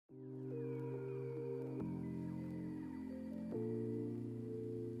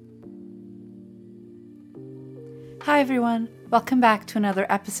Hi everyone, welcome back to another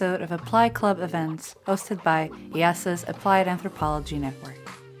episode of Apply Club events hosted by IASA's Applied Anthropology Network.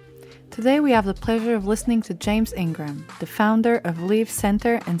 Today we have the pleasure of listening to James Ingram, the founder of LiiV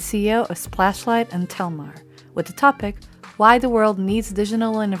Center and CEO of Splashlight and Telmar, with the topic, Why the World Needs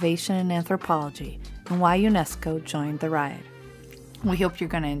Digital Innovation in Anthropology and Why UNESCO Joined the Riot. We hope you're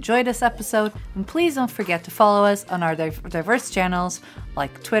going to enjoy this episode, and please don't forget to follow us on our diverse channels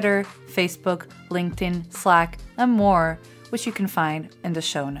like Twitter, Facebook, LinkedIn, Slack, and more, which you can find in the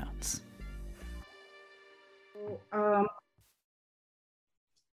show notes.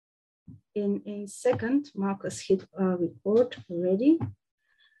 In a second, Marcus hit record already.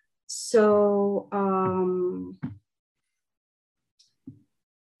 So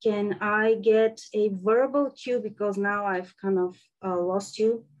can I get a verbal cue, because now I've kind of lost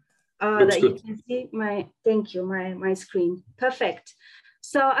you, that you can see my screen. Perfect.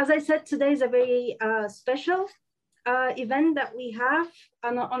 So as I said, today is a very special event that we have,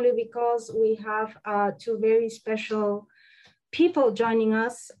 not only because we have two very special people joining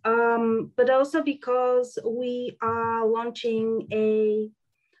us, but also because we are launching a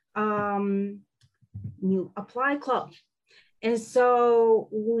new Apply Club. And so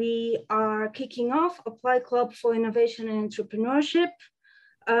we are kicking off Apply Club for Innovation and Entrepreneurship.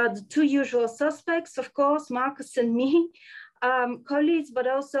 The two usual suspects, of course, Marcus and me, colleagues, but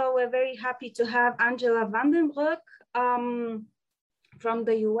also we're very happy to have Angela Vandenbroek from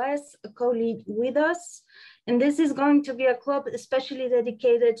the US, a co-lead with us. And this is going to be a club especially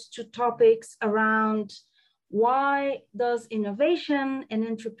dedicated to topics around why does innovation and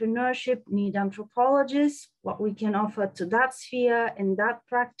entrepreneurship need anthropologists, what we can offer to that sphere and that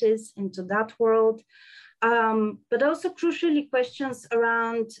practice into that world, but also crucially questions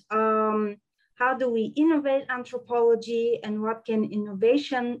around how do we innovate anthropology and what can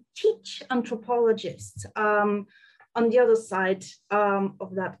innovation teach anthropologists on the other side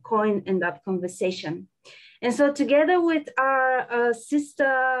of that coin and that conversation. And so together with our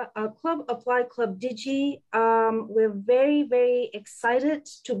sister club, Apply Club Digi, we're very, very excited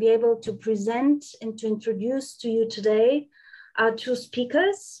to be able to present and to introduce to you today two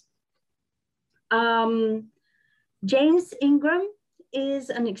speakers. James Ingram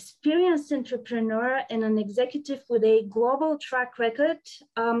is an experienced entrepreneur and an executive with a global track record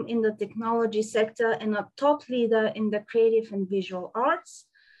in the technology sector and a thought leader in the creative and visual arts.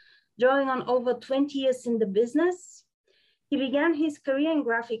 Drawing on over 20 years in the business. He began his career in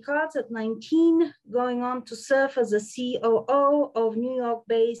graphic arts at 19, going on to serve as a COO of New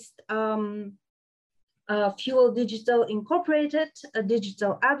York-based Fuel Digital Incorporated, a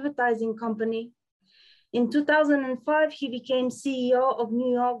digital advertising company. In 2005, he became CEO of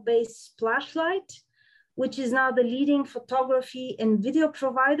New York-based Splashlight, which is now the leading photography and video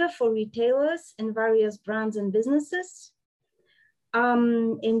provider for retailers and various brands and businesses.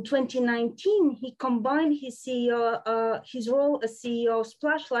 In 2019, he combined his role as CEO of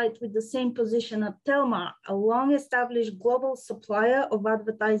Splashlight with the same position at Telmar, a long-established global supplier of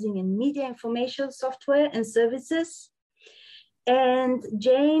advertising and media information software and services. And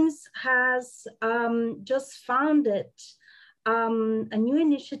James has just founded a new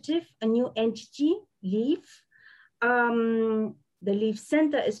initiative, a new entity, LiiV. The LiiV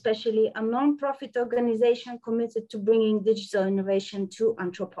Center, especially a nonprofit organization committed to bringing digital innovation to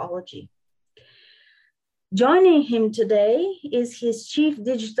anthropology. Joining him today is his chief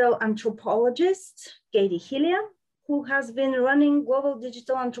digital anthropologist, Katie Hillier, who has been running global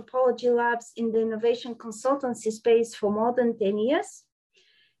digital anthropology labs in the innovation consultancy space for more than 10 years.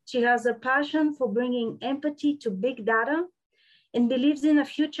 She has a passion for bringing empathy to big data and believes in a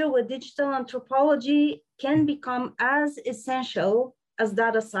future where digital anthropology can become as essential as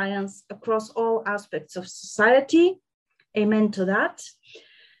data science across all aspects of society. Amen to that.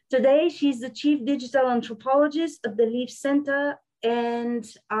 Today, she's the chief digital anthropologist at the LiiV Center. And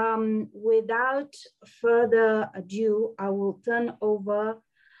without further ado, I will turn over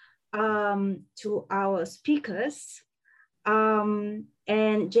to our speakers. And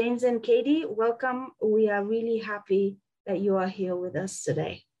James and Katie, welcome. We are really happy that you are here with us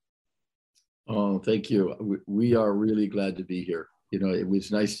today. Oh, thank you. We are really glad to be here. You know, it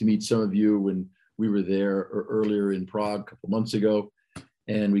was nice to meet some of you when we were there earlier in Prague a couple months ago,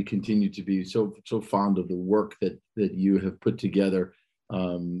 and we continue to be so fond of the work that you have put together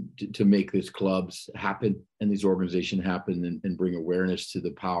to make these clubs happen and these organizations happen and bring awareness to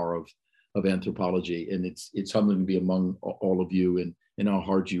the power of anthropology. And it's something to be among all of you and how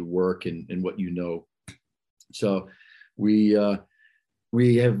hard you work and what you know. So we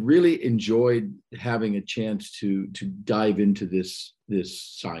have really enjoyed having a chance to dive into this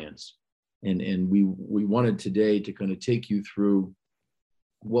science. And we wanted today to kind of take you through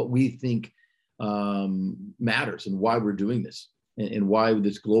what we think matters and why we're doing this, and why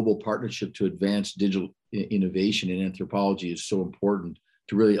this global partnership to advance digital innovation in anthropology is so important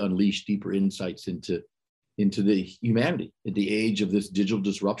to really unleash deeper insights into the humanity at the age of this digital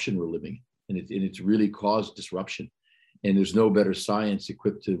disruption we're living in. And it's really caused disruption. And there's no better science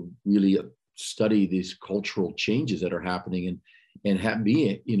equipped to really study these cultural changes that are happening and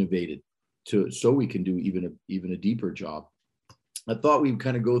be innovated so we can do even a deeper job. I thought we'd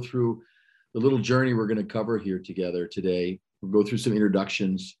kind of go through the little journey we're going to cover here together today. We'll go through some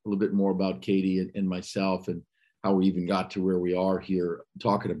introductions, a little bit more about Katie and myself, and how we even got to where we are here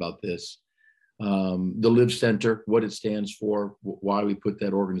talking about this. The LiiV Center, what it stands for, why we put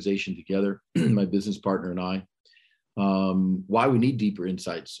that organization together, my business partner and I, why we need deeper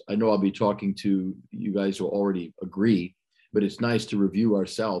insights. I know I'll be talking to you guys who already agree, but it's nice to review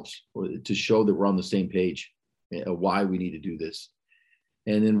ourselves to show that we're on the same page, why we need to do this,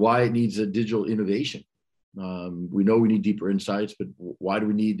 and then why it needs a digital innovation. We know we need deeper insights, but why do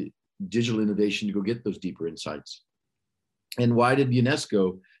we need digital innovation to go get those deeper insights? And why did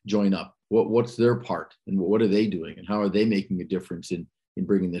UNESCO join up? What's their part, and what are they doing, and how are they making a difference in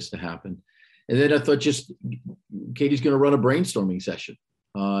bringing this to happen? And then I thought Katie's going to run a brainstorming session,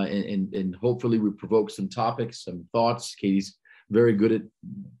 and hopefully we provoke some topics, some thoughts. Katie's very good at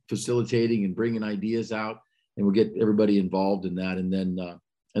facilitating and bringing ideas out, and we'll get everybody involved in that, and then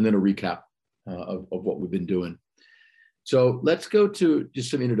a recap of what we've been doing. So let's go to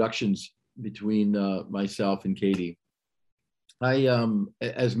just some introductions between myself and Katie.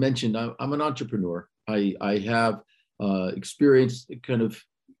 As mentioned, I'm an entrepreneur. I have experience kind of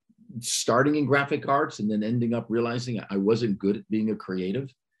starting in graphic arts and then ending up realizing I wasn't good at being a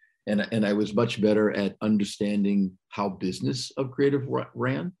creative, and I was much better at understanding how business of creative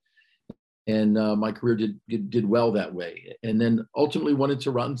ran. And my career did well that way, and then ultimately wanted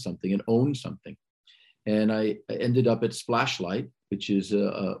to run something and own something. And I ended up at Splashlight, which is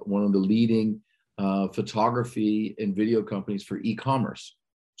one of the leading photography and video companies for e-commerce.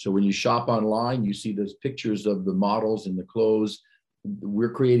 So when you shop online, you see those pictures of the models and the clothes.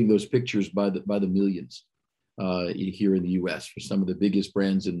 We're creating those pictures by the millions here in the US for some of the biggest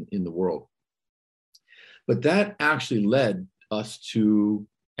brands in the world. But that actually led us to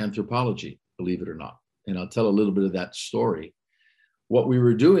anthropology, believe it or not. And I'll tell a little bit of that story. What we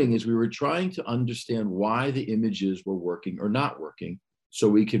were doing is we were trying to understand why the images were working or not working so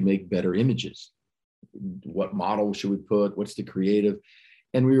we could make better images. What model should we put? What's the creative?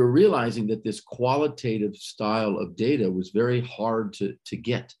 And we were realizing that this qualitative style of data was very hard to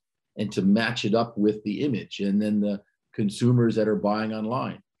get and to match it up with the image and then the consumers that are buying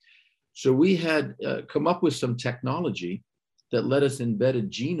online. So we had come up with some technology that let us embed a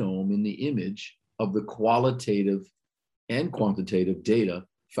genome in the image of the qualitative and quantitative data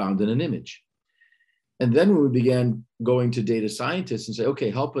found in an image. And then when we began going to data scientists and say, okay,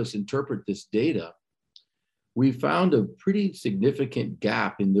 help us interpret this data, we found a pretty significant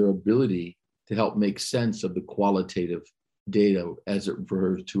gap in their ability to help make sense of the qualitative data as it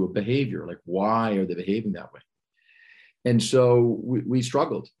refers to a behavior, like why are they behaving that way? And so we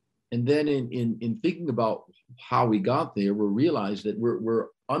struggled. And then in thinking about how we got there, we realized that we're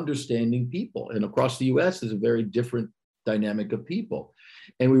understanding people. And across the US, there's a very different dynamic of people.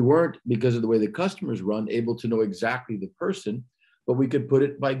 And we weren't, because of the way the customers run, able to know exactly the person, but we could put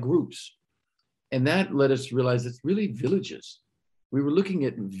it by groups. And that led us to realize it's really villages. We were looking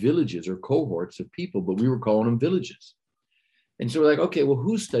at villages or cohorts of people, but we were calling them villages. And so we're like, okay, well,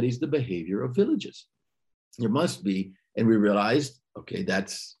 who studies the behavior of villages? There must be. And we realized, okay,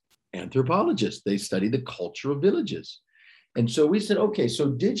 that's anthropologists. They study the culture of villages. And so we said, okay,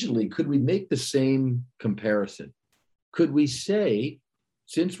 so digitally, could we make the same comparison? Could we say,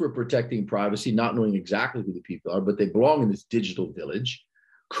 since we're protecting privacy, not knowing exactly who the people are, but they belong in this digital village,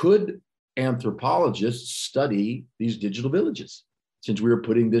 could anthropologists study these digital villages? Since we were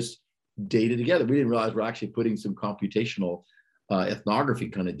putting this data together, we didn't realize we're actually putting some computational ethnography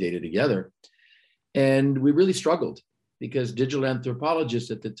kind of data together. And we really struggled because digital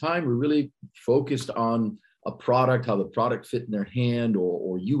anthropologists at the time were really focused on a product, how the product fit in their hand,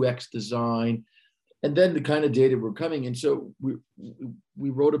 or UX design, and then the kind of data were coming. And so we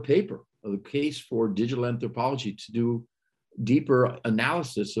wrote a paper, a case for digital anthropology to do deeper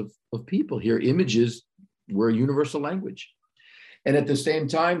analysis of people here. Images were a universal language. And at the same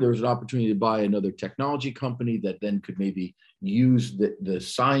time, there was an opportunity to buy another technology company that then could maybe use the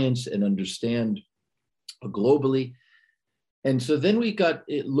science and understand globally. And so then we got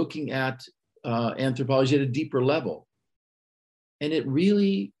it looking at anthropology at a deeper level. And it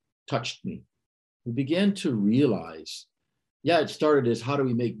really touched me. We began to realize, yeah, it started as how do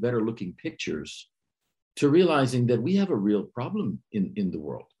we make better looking pictures, to realizing that we have a real problem in the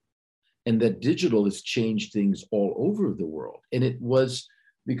world, and that digital has changed things all over the world. And it was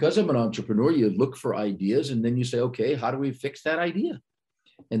because I'm an entrepreneur, you look for ideas and then you say, okay, how do we fix that idea?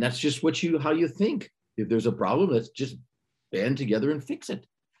 And that's just how you think. If there's a problem, let's just band together and fix it.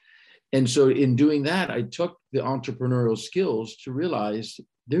 And so in doing that, I took the entrepreneurial skills to realize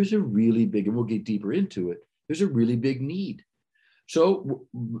there's a really big, and we'll get deeper into it, there's a really big need. So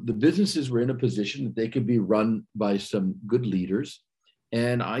the businesses were in a position that they could be run by some good leaders,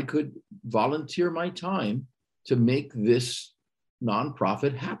 and I could volunteer my time to make this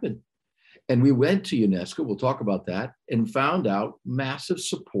nonprofit happen. And we went to UNESCO, we'll talk about that, and found out massive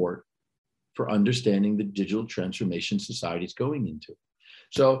support for understanding the digital transformation society is going into.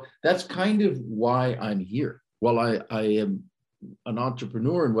 So that's kind of why I'm here. Well, I am an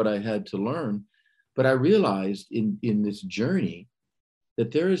entrepreneur in what I had to learn, but I realized in this journey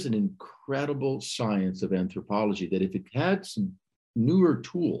that there is an incredible science of anthropology that if it had some newer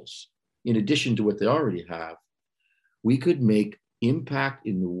tools, in addition to what they already have, we could make impact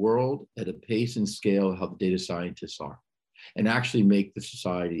in the world at a pace and scale how the data scientists are, and actually make the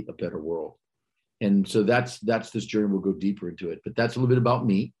society a better world. And so that's this journey. We'll go deeper into it, but that's a little bit about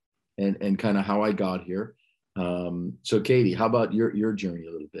me and kind of how I got here. So Katie, how about your journey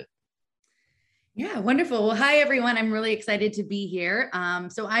a little bit? Yeah, wonderful. Well, hi, everyone. I'm really excited to be here.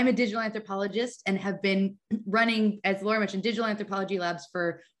 So I'm a digital anthropologist and have been running, as Laura mentioned, digital anthropology labs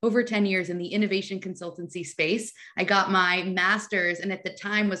for over 10 years in the innovation consultancy space. I got my master's, and at the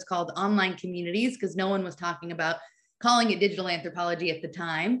time was called online communities because no one was talking about calling it digital anthropology at the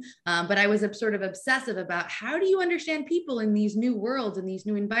time. But I was sort of obsessive about how do you understand people in these new worlds and these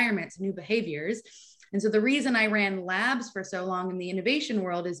new environments, new behaviors. And so the reason I ran labs for so long in the innovation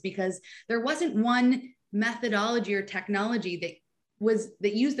world is because there wasn't one methodology or technology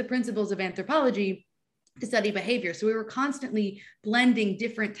that used the principles of anthropology to study behavior. So we were constantly blending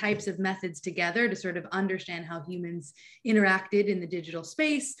different types of methods together to sort of understand how humans interacted in the digital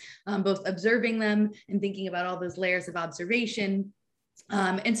space, both observing them and thinking about all those layers of observation.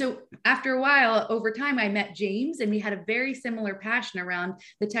 And so after a while, over time, I met James, and we had a very similar passion around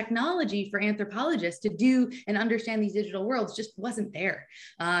the technology for anthropologists to do and understand these digital worlds just wasn't there.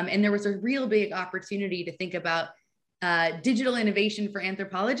 And there was a real big opportunity to think about digital innovation for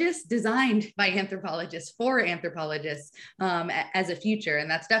anthropologists designed by anthropologists for anthropologists as a future. And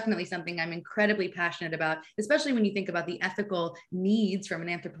that's definitely something I'm incredibly passionate about, especially when you think about the ethical needs from an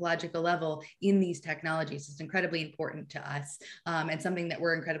anthropological level in these technologies. It's incredibly important to us and something that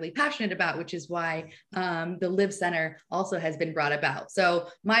we're incredibly passionate about, which is why the LiiV Center also has been brought about. So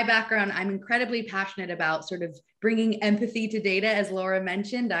my background, I'm incredibly passionate about sort of bringing empathy to data. As Laura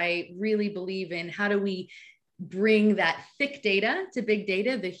mentioned, I really believe in how do we bring that thick data to big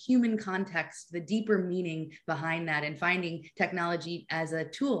data, the human context, the deeper meaning behind that, and finding technology as a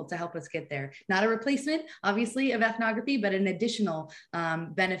tool to help us get there. Not a replacement, obviously, of ethnography, but an additional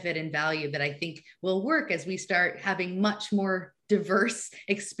benefit and value that I think will work as we start having much more diverse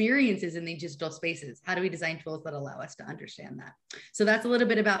experiences in these digital spaces. How do we design tools that allow us to understand that? So that's a little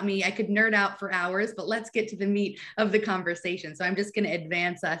bit about me. I could nerd out for hours, but let's get to the meat of the conversation. So I'm just going to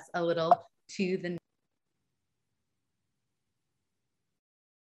advance us a little to the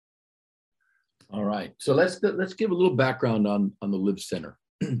All right, so let's give a little background on the LiiV Center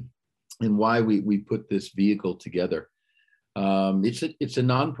and why we put this vehicle together. It's a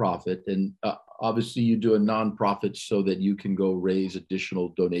nonprofit, and obviously you do a nonprofit so that you can go raise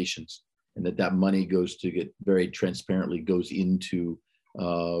additional donations, and that money goes to get very transparently goes into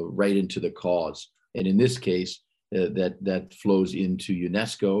right into the cause. And in this case, that flows into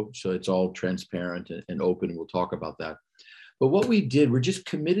UNESCO, so it's all transparent and open. And we'll talk about that. But what we did, we're just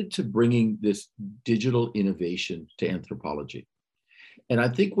committed to bringing this digital innovation to anthropology. And I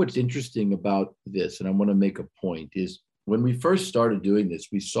think what's interesting about this, and I want to make a point, is when we first started doing this,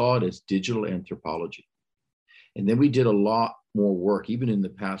 we saw it as digital anthropology. And then we did a lot more work, even in the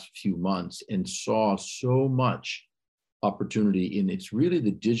past few months, and saw so much opportunity in it's really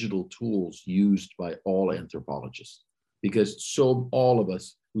the digital tools used by all anthropologists, because all of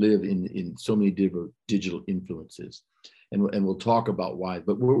us live in so many different digital influences. And we'll talk about why.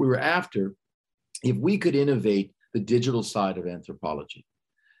 But what we were after, if we could innovate the digital side of anthropology,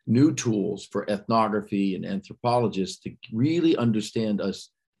 new tools for ethnography and anthropologists to really understand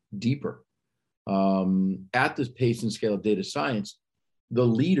us deeper at this pace and scale of data science, the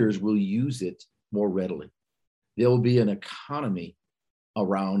leaders will use it more readily. There will be an economy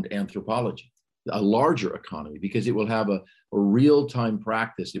around anthropology. a larger economy, because it will have a real-time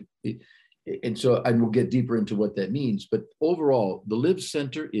practice. And we'll get deeper into what that means. But overall, the LiiV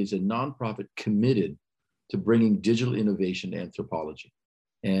Center is a nonprofit committed to bringing digital innovation to anthropology.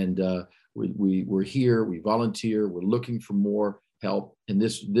 And we're here, we volunteer, we're looking for more help. And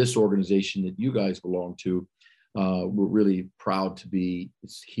this organization that you guys belong to, we're really proud to be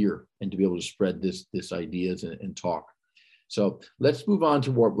here and to be able to spread this ideas and talk. So let's move on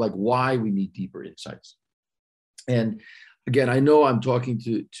to more like why we need deeper insights. And again, I know I'm talking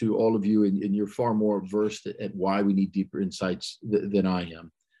to all of you, and you're far more versed at why we need deeper insights than I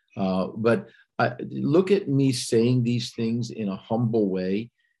am. But look at me saying these things in a humble way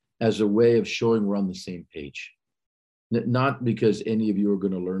as a way of showing we're on the same page. Not because any of you are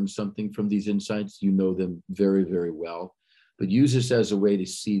going to learn something from these insights, you know them very, very well, but use this as a way to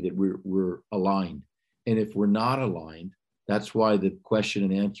see that we're aligned. And if we're not aligned, that's why the question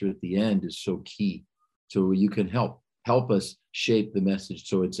and answer at the end is so key. So you can help us shape the message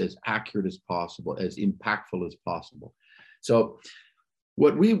so it's as accurate as possible, as impactful as possible. So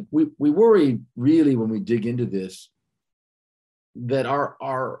what we worry really when we dig into this, that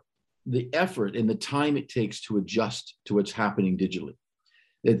the effort and the time it takes to adjust to what's happening digitally,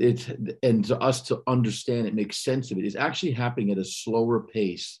 and to us to understand it, make sense of it, is actually happening at a slower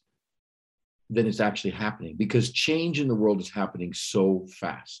pace than it's actually happening, because change in the world is happening so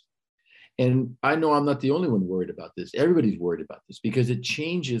fast. And I know I'm not the only one worried about this. Everybody's worried about this because it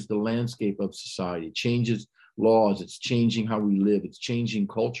changes the landscape of society. It changes laws. It's changing how we live. It's changing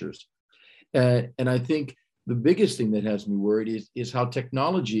cultures. And I think the biggest thing that has me worried is how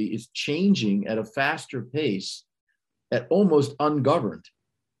technology is changing at a faster pace, at almost ungoverned.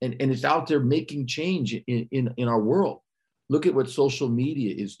 And it's out there making change in our world. Look at what social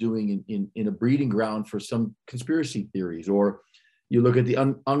media is doing in a breeding ground for some conspiracy theories, or you look at the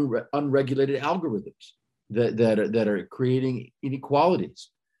unregulated algorithms that are creating inequalities.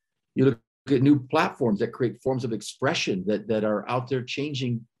 You look at new platforms that create forms of expression that are out there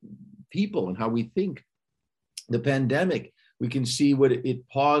changing people and how we think. The pandemic, we can see what it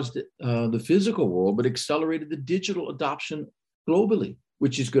paused the physical world, but accelerated the digital adoption globally,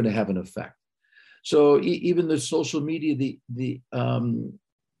 which is going to have an effect. So even the social media, in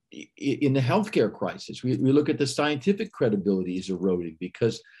the healthcare crisis, we look at the scientific credibility is eroding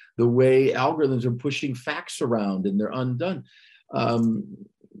because the way algorithms are pushing facts around and they're undone.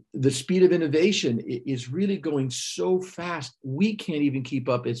 The speed of innovation is really going so fast, we can't even keep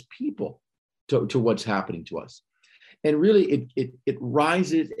up as people to what's happening to us. And really it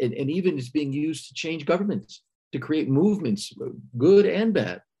rises and even is being used to change governments, to create movements, good and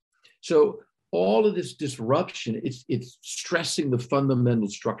bad. So all of this disruption, it's stressing the fundamental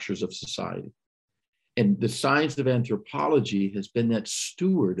structures of society. And the science of anthropology has been that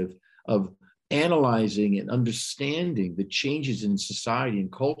steward of analyzing and understanding the changes in society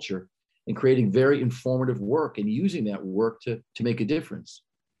and culture and creating very informative work and using that work to make a difference.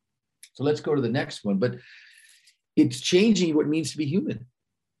 So let's go to the next one. But it's changing what it means to be human.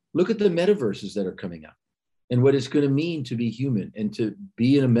 Look at the metaverses that are coming out and what it's going to mean to be human and to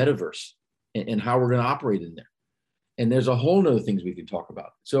be in a metaverse and how we're going to operate in there. And there's a whole nother things we can talk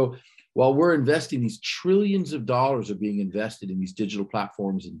about. So while we're investing, these trillions of dollars are being invested in these digital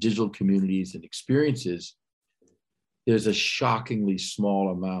platforms and digital communities and experiences, there's a shockingly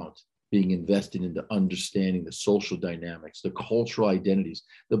small amount being invested into understanding the social dynamics, the cultural identities,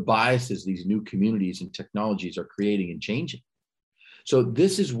 the biases these new communities and technologies are creating and changing. So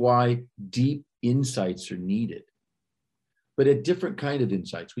this is why deep insights are needed, but a different kind of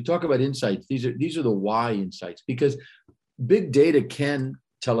insights. We talk about insights. These are the why insights, because big data can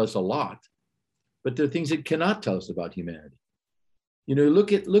tell us a lot, but there are things it cannot tell us about humanity. You know,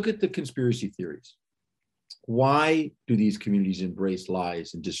 look at the conspiracy theories. Why do these communities embrace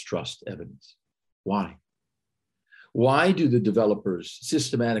lies and distrust evidence? Why? Why do the developers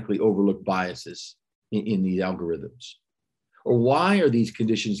systematically overlook biases in the algorithms? Or why are these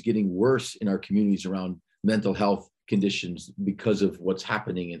conditions getting worse in our communities around mental health conditions because of what's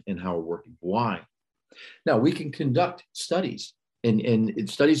happening and how we're working? Why? Now, we can conduct studies, and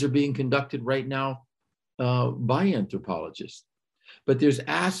studies are being conducted right now by anthropologists. But there's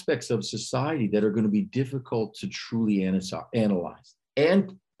aspects of society that are going to be difficult to truly analyze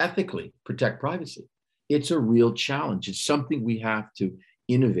and ethically protect privacy. It's a real challenge. It's something we have to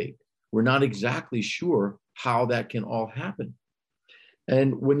innovate. We're not exactly sure how that can all happen.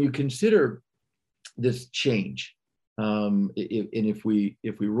 And when you consider this change, if we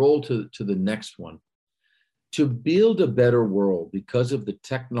roll to the next one, to build a better world because of the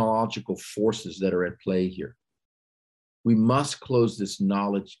technological forces that are at play here, we must close this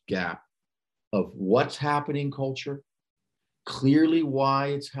knowledge gap of what's happening in culture, clearly why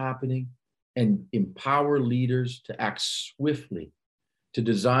it's happening, and empower leaders to act swiftly to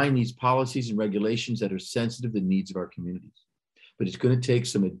design these policies and regulations that are sensitive to the needs of our communities. But it's going to take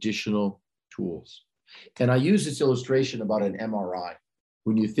some additional tools. And I use this illustration about an MRI.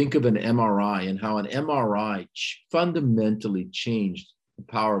 When you think of an MRI and how an MRI fundamentally changed the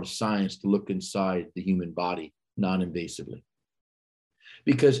power of science to look inside the human body non-invasively.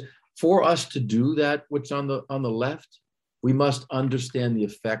 Because for us to do that, what's on the left, we must understand the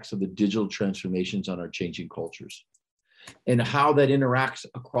effects of the digital transformations on our changing cultures and how that interacts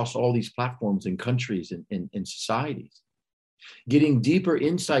across all these platforms and countries and societies. Getting deeper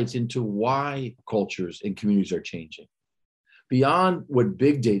insights into why cultures and communities are changing. Beyond what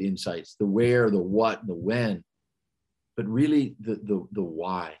big data insights, the where, the what, the when, but really the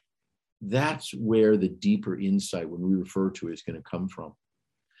why. That's where the deeper insight, when we refer to it, is going to come from.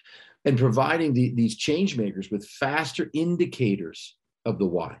 And providing these change makers with faster indicators of the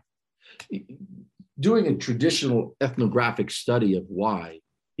why. Doing a traditional ethnographic study of why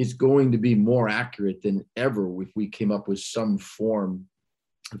is going to be more accurate than ever if we came up with some form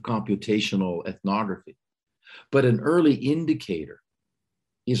of computational ethnography. But an early indicator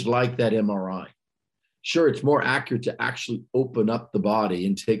is like that MRI. Sure, it's more accurate to actually open up the body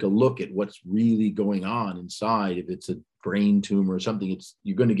and take a look at what's really going on inside. If it's a brain tumor or something,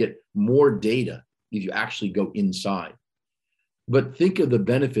 you're going to get more data if you actually go inside. But think of the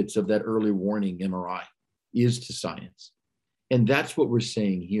benefits of that early warning MRI is to science. And that's what we're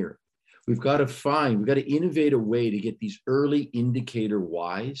saying here. We've got to innovate a way to get these early indicator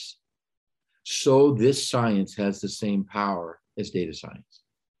whys so this science has the same power as data science.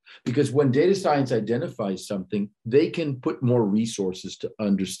 Because when data science identifies something, they can put more resources to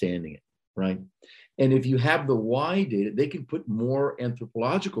understanding it, right? And if you have the why data, they can put more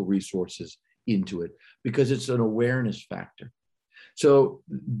anthropological resources into it because it's an awareness factor. So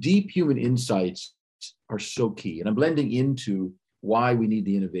deep human insights are so key. And I'm blending into why we need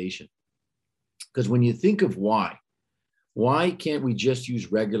the innovation. Because when you think of why can't we just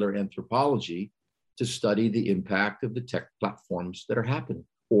use regular anthropology to study the impact of the tech platforms that are happening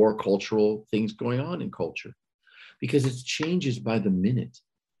or cultural things going on in culture? Because it changes by the minute.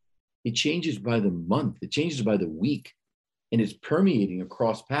 It changes by the month. It changes by the week. And it's permeating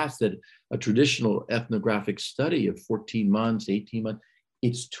across past that a traditional ethnographic study of 14 months, 18 months,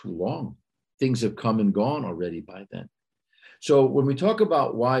 it's too long. Things have come and gone already by then. So when we talk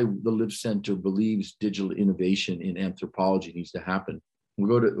about why the LiiV Center believes digital innovation in anthropology needs to happen,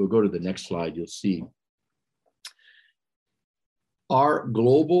 we'll go to the next slide, you'll see. Our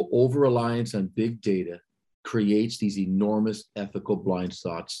global over-reliance on big data creates these enormous ethical blind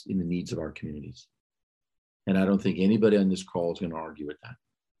spots in the needs of our communities. And I don't think anybody on this call is going to argue with that.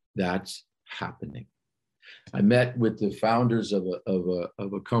 That's happening. I met with the founders of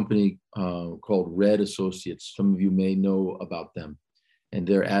a company called Red Associates. Some of you may know about them and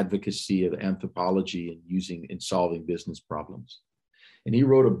their advocacy of anthropology and using in solving business problems. And he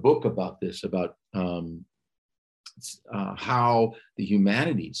wrote a book about this, about how the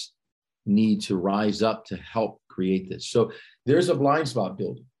humanities need to rise up to help create this. So there's a blind spot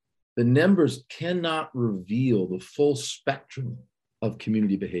building. The numbers cannot reveal the full spectrum of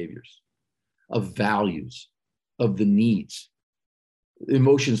community behaviors, of values, of the needs,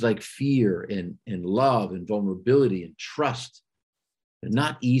 emotions like fear and love and vulnerability and trust. They're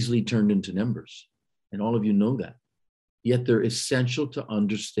not easily turned into numbers. And all of you know that. Yet they're essential to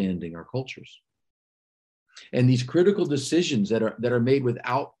understanding our cultures. And these critical decisions that are made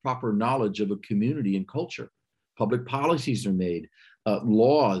without proper knowledge of a community and culture. Public policies are made,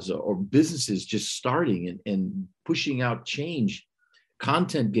 laws or businesses just starting and pushing out change,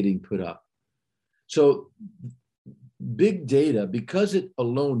 content getting put up. So big data, because it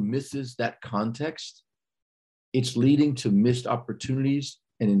alone misses that context, it's leading to missed opportunities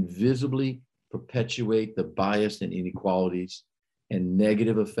and invisibly perpetuate the bias and inequalities and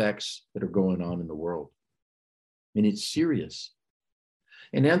negative effects that are going on in the world. And it's serious.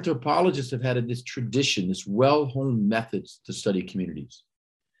 And anthropologists have had this tradition, this well-honed methods to study communities.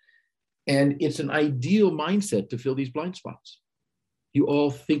 And it's an ideal mindset to fill these blind spots. You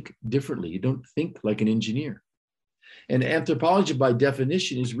all think differently. You don't think like an engineer. And anthropology, by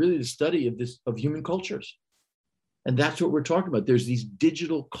definition, is really the study of human cultures. And that's what we're talking about. There's these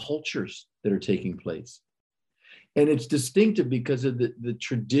digital cultures that are taking place. And it's distinctive because of the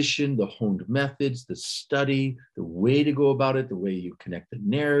tradition, the honed methods, the study, the way to go about it, the way you connect the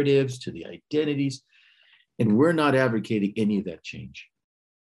narratives to the identities. And we're not advocating any of that change.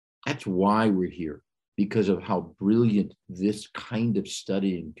 That's why we're here, because of how brilliant this kind of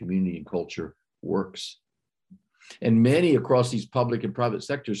study in community and culture works. And many across these public and private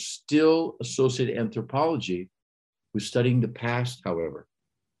sectors still associate anthropology with studying the past, however.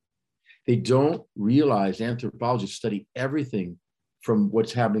 They don't realize anthropologists study everything from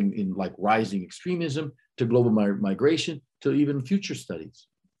what's happening in like rising extremism to global migration to even future studies.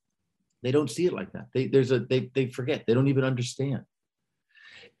 They don't see it like that. They forget. They don't even understand.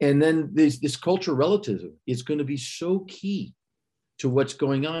 And then this cultural relativism is going to be so key to what's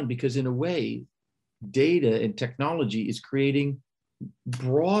going on, because in a way, data and technology is creating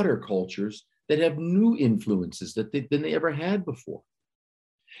broader cultures that have new influences than they ever had before.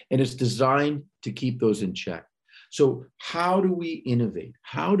 And it's designed to keep those in check. So how do we innovate?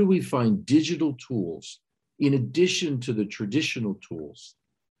 How do we find digital tools in addition to the traditional tools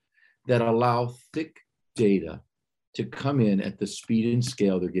that allow thick data to come in at the speed and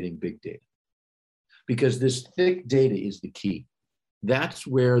scale they're getting big data? Because this thick data is the key. That's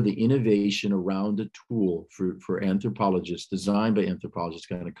where the innovation around a tool for anthropologists, designed by anthropologists, is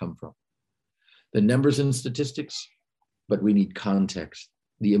going to come from. The numbers and statistics, but we need context,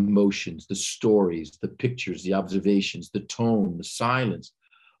 the emotions, the stories, the pictures, the observations, the tone, the silence.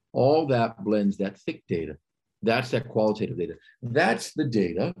 All that blends that thick data. That's that qualitative data. That's the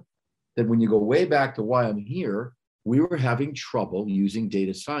data that when you go way back to why I'm here, we were having trouble using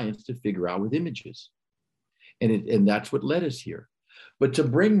data science to figure out with images. And that's what led us here. But to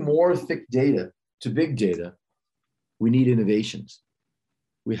bring more thick data to big data, we need innovations.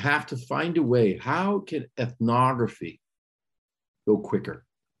 We have to find a way. How can ethnography go quicker?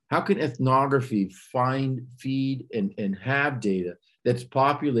 How can ethnography feed, and have data that's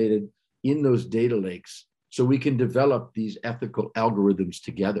populated in those data lakes so we can develop these ethical algorithms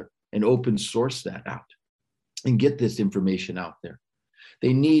together and open source that out and get this information out there?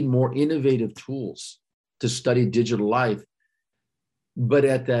 They need more innovative tools to study digital life, but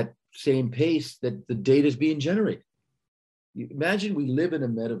at that same pace that the data is being generated. You imagine we live in a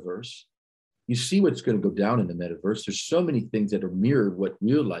metaverse. You see what's going to go down in the metaverse. There's so many things that are mirrored what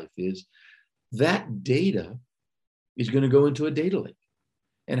real life is. That data is going to go into a data lake.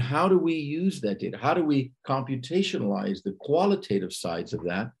 And how do we use that data? How do we computationalize the qualitative sides of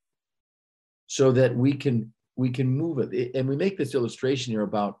that so that we can move it? And we make this illustration here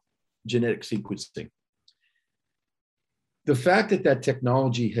about genetic sequencing. The fact that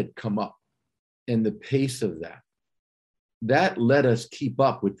technology had come up and the pace of that let us keep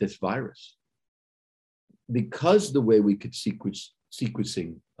up with this virus. Because the way we could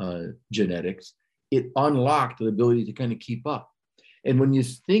sequencing genetics, it unlocked the ability to kind of keep up. And when you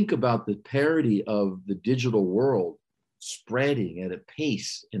think about the parity of the digital world spreading at a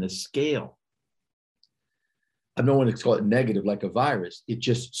pace and a scale, I don't want to call it negative like a virus, it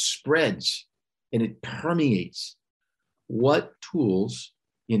just spreads and it permeates. What tools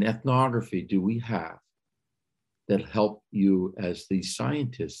in ethnography do we have that help you as the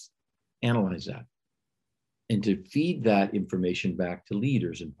scientists analyze that and to feed that information back to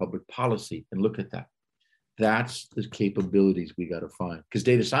leaders in public policy and look at that? That's the capabilities we got to find, because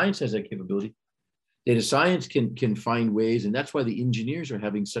data science has that capability. Data science can find ways, and that's why the engineers are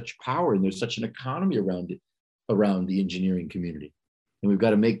having such power, and there's such an economy around it, around the engineering community. And we've got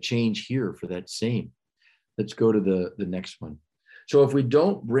to make change here for that same. Let's go to the next one. So if we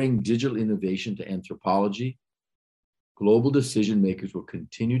don't bring digital innovation to anthropology, global decision makers will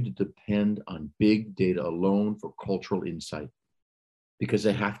continue to depend on big data alone for cultural insight, because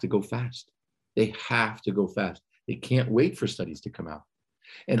they have to go fast. They have to go fast. They can't wait for studies to come out.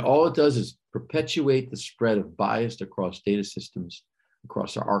 And all it does is perpetuate the spread of bias across data systems,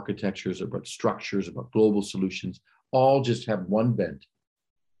 across our architectures, about structures, about global solutions, all just have one bent: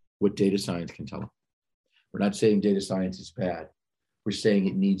 what data science can tell them. We're not saying data science is bad. We're saying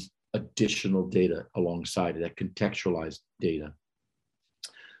it needs additional data alongside it, that contextualized data.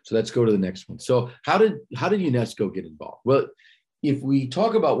 So let's go to the next one. So how did UNESCO get involved? Well, if we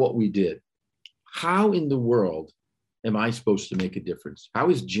talk about what we did, how in the world am I supposed to make a difference? How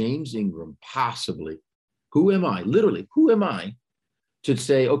is James Ingram possibly, who am I, literally, who am I to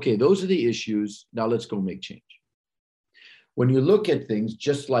say, okay, those are the issues, now let's go make change? When you look at things,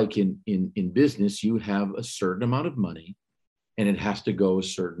 just like in business, you have a certain amount of money and it has to go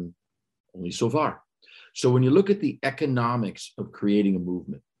only so far. So when you look at the economics of creating a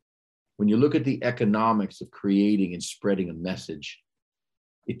movement, when you look at the economics of creating and spreading a message,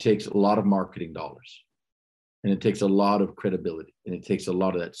 it takes a lot of marketing dollars, and it takes a lot of credibility, and it takes a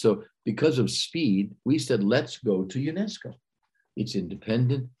lot of that. So because of speed, we said, let's go to UNESCO. It's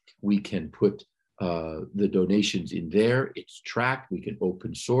independent. We can put the donations in there. It's tracked. We can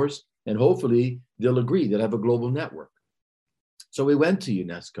open source, and hopefully they'll agree. They'll have a global network. So we went to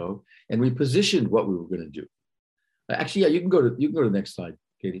UNESCO and we positioned what we were going to do. Actually, yeah, you can go to the next slide,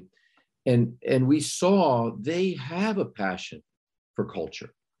 Katie. And we saw they have a passion for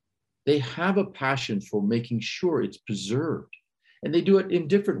culture. They have a passion for making sure it's preserved. And they do it in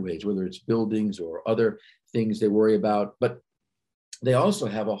different ways, whether it's buildings or other things they worry about. But they also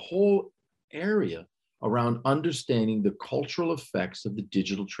have a whole area around understanding the cultural effects of the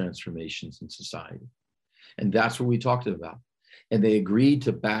digital transformations in society. And that's what we talked about. And they agreed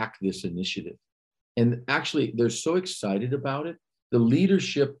to back this initiative. And actually, they're so excited about it. The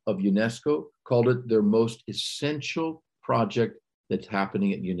leadership of UNESCO called it their most essential project that's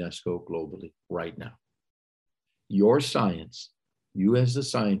happening at UNESCO globally right now. Your science, you as the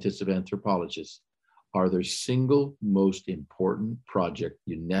scientists of anthropologists, are their single most important project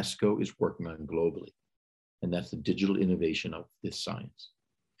UNESCO is working on globally. And that's the digital innovation of this science.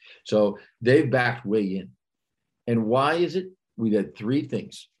 So they've backed way in. And why is it? We had three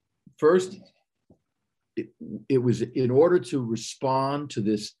things. First, it was in order to respond to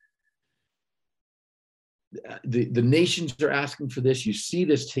this. The nations are asking for this. You see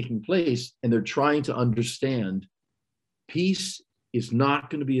this taking place, and they're trying to understand peace is not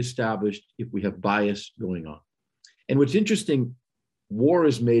going to be established if we have bias going on. And what's interesting, war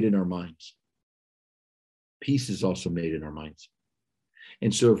is made in our minds. Peace is also made in our minds.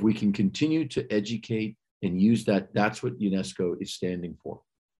 And so if we can continue to educate and use that, that's what UNESCO is standing for.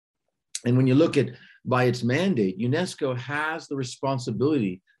 And when you look at, by its mandate, UNESCO has the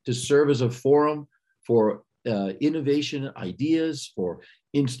responsibility to serve as a forum for innovation ideas, for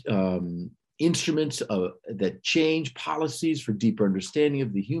instruments that change policies for deeper understanding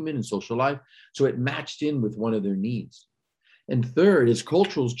of the human and social life. So it matched in with one of their needs. And third, as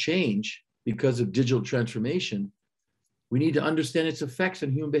cultures change because of digital transformation, we need to understand its effects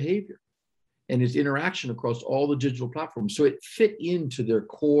on human behavior and its interaction across all the digital platforms. So it fit into their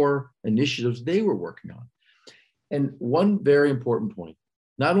core initiatives they were working on. And one very important point,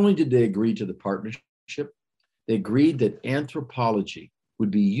 not only did they agree to the partnership, they agreed that anthropology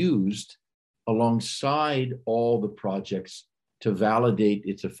would be used alongside all the projects to validate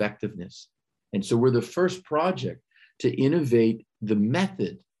its effectiveness. And so we're the first project to innovate the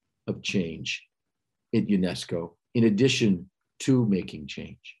method of change at UNESCO, in addition to making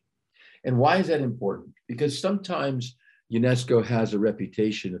change. And why is that important? Because sometimes UNESCO has a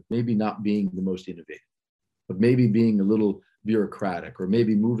reputation of maybe not being the most innovative, of maybe being a little bureaucratic, or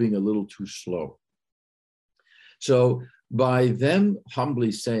maybe moving a little too slow. So by them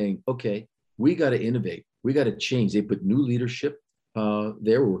humbly saying, okay, we got to innovate, we got to change. They put new leadership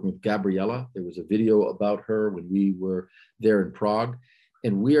there. We're working with Gabriella. There was a video about her when we were there in Prague,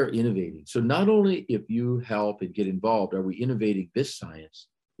 and we are innovating. So not only if you help and get involved, are we innovating this science,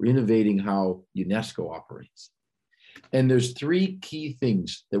 we're innovating how UNESCO operates. And there's three key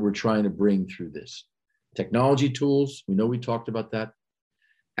things that we're trying to bring through this. Technology tools, we know we talked about that.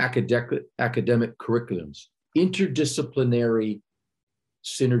 Academic curriculums, interdisciplinary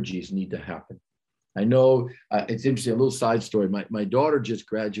synergies need to happen. I know it's interesting, a little side story. My daughter just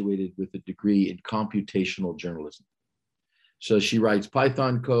graduated with a degree in computational journalism. So she writes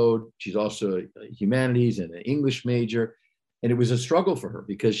Python code. She's also a humanities and an English major. And it was a struggle for her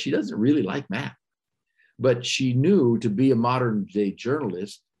because she doesn't really like math. But she knew to be a modern day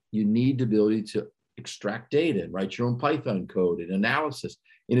journalist, you need the ability to extract data and write your own Python code and analysis,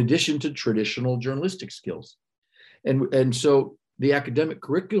 in addition to traditional journalistic skills. And so the academic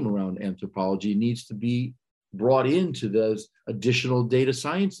curriculum around anthropology needs to be brought into those additional data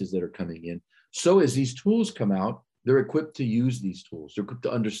sciences that are coming in. So as these tools come out, they're equipped to use these tools, they're equipped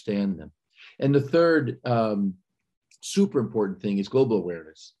to understand them. And the third super important thing is global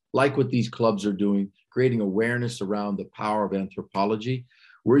awareness. Like what these clubs are doing, creating awareness around the power of anthropology.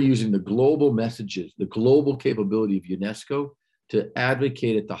 We're using the global messages, the global capability of UNESCO to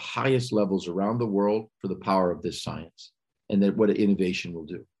advocate at the highest levels around the world for the power of this science and that what innovation will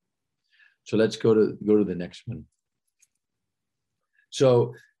do. So let's go to the next one.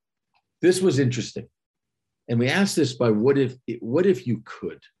 So this was interesting. And we asked this by what if you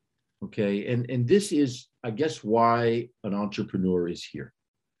could, okay? And this is, I guess, why an entrepreneur is here.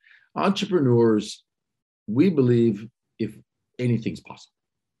 Entrepreneurs, we believe if anything's possible.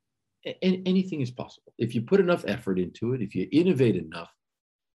 Anything is possible. If you put enough effort into it, if you innovate enough,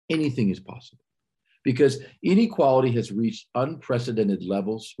 anything is possible. Because inequality has reached unprecedented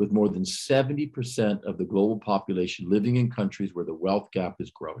levels, with more than 70% of the global population living in countries where the wealth gap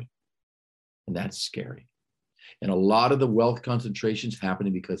is growing. And that's scary. And a lot of the wealth concentration is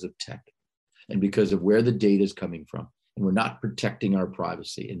happening because of tech and because of where the data is coming from. And we're not protecting our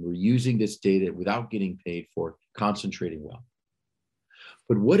privacy. And we're using this data without getting paid for concentrating wealth.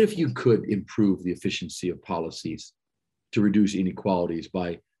 But what if you could improve the efficiency of policies to reduce inequalities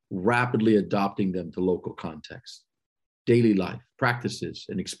by rapidly adopting them to local contexts, daily life, practices,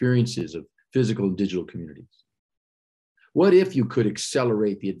 and experiences of physical and digital communities? What if you could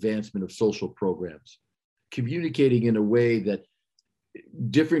accelerate the advancement of social programs, communicating in a way that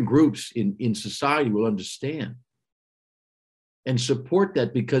different groups in society will understand and support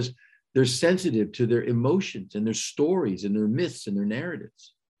that because they're sensitive to their emotions and their stories and their myths and their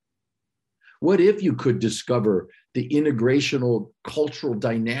narratives? What if you could discover the integrational cultural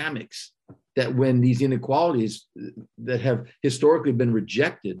dynamics that when these inequalities that have historically been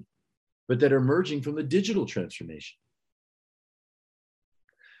rejected, but that are emerging from the digital transformation?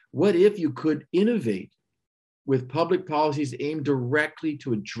 What if you could innovate with public policies aimed directly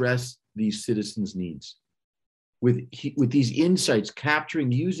to address these citizens' needs? With these insights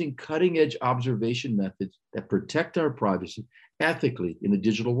capturing using cutting-edge observation methods that protect our privacy ethically in the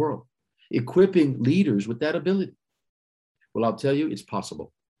digital world, equipping leaders with that ability? Well, I'll tell you, it's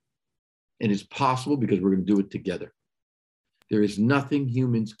possible. And it's possible because we're going to do it together. There is nothing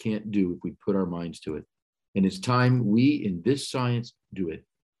humans can't do if we put our minds to it. And it's time we in this science do it.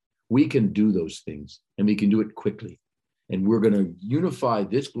 We can do those things and we can do it quickly. And we're going to unify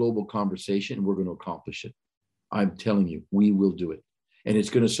this global conversation and we're going to accomplish it. I'm telling you, we will do it. And it's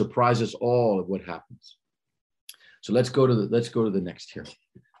going to surprise us all of what happens. So let's go to the next here.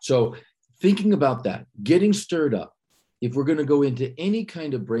 So thinking about that, getting stirred up, if we're going to go into any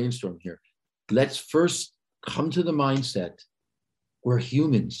kind of brainstorm here, let's first come to the mindset we're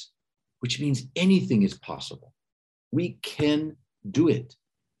humans, which means anything is possible. We can do it.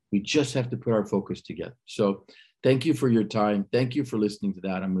 We just have to put our focus together. So thank you for your time. Thank you for listening to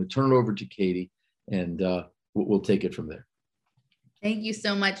that. I'm going to turn it over to Katie and we'll take it from there. Thank you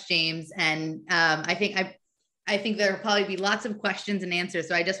so much, James. And I think there will probably be lots of questions and answers.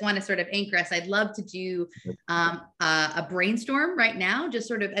 So I just want to sort of anchor us. I'd love to do a brainstorm right now, just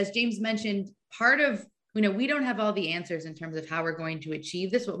sort of, as James mentioned, part of, we don't have all the answers in terms of how we're going to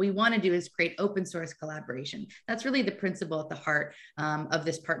achieve this. What we want to do is create open source collaboration. That's really the principle at the heart of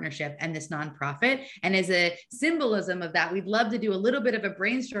this partnership and this nonprofit. And as a symbolism of that, we'd love to do a little bit of a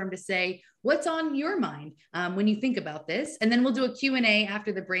brainstorm to say, what's on your mind when you think about this? And then we'll do a Q&A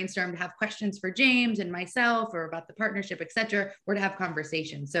after the brainstorm to have questions for James and myself or about the partnership, et cetera, or to have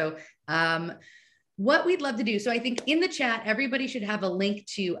conversation. So what we'd love to do. So I think in the chat, everybody should have a link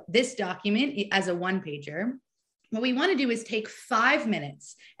to this document as a one-pager. What we want to do is take 5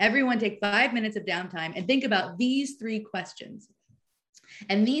 minutes. Everyone take 5 minutes of downtime and think about these 3 questions.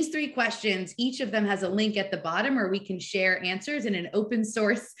 And these 3 questions, each of them has a link at the bottom where we can share answers in an open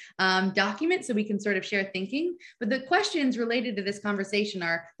source document so we can sort of share thinking. But the questions related to this conversation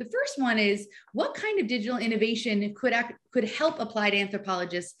are, the first one is, what kind of digital innovation could help applied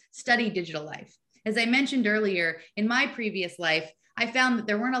anthropologists study digital life? As I mentioned earlier, in my previous life, I found that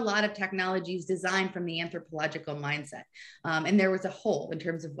there weren't a lot of technologies designed from the anthropological mindset. And there was a hole in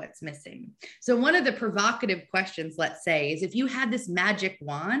terms of what's missing. So one of the provocative questions, let's say, is if you had this magic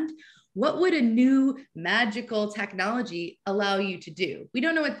wand, what would a new magical technology allow you to do? We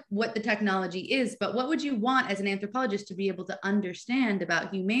don't know what the technology is, but what would you want as an anthropologist to be able to understand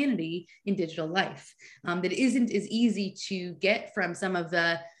about humanity in digital life that isn't as easy to get from some of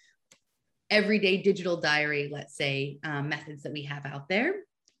the everyday digital diary, let's say, methods that we have out there?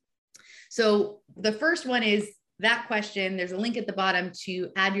 So the first one is that question. There's a link at the bottom to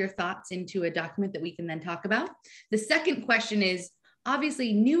add your thoughts into a document that we can then talk about. The second question is,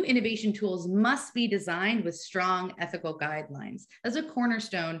 obviously, new innovation tools must be designed with strong ethical guidelines. That's a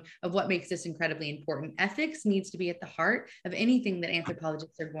cornerstone of what makes this incredibly important. Ethics needs to be at the heart of anything that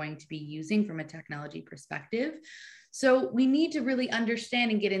anthropologists are going to be using from a technology perspective. So we need to really understand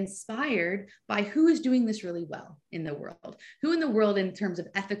and get inspired by who is doing this really well in the world. Who in the world in terms of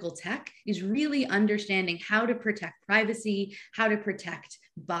ethical tech is really understanding how to protect privacy, how to protect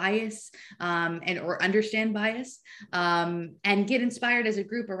bias or understand bias, and get inspired as a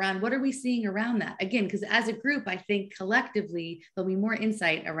group around what are we seeing around that? Again, because as a group, I think collectively, there'll be more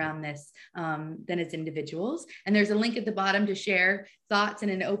insight around this than as individuals. And there's a link at the bottom to share thoughts in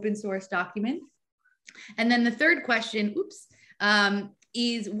an open source document. And then the third question,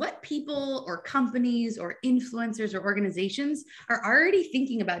 is what people or companies or influencers or organizations are already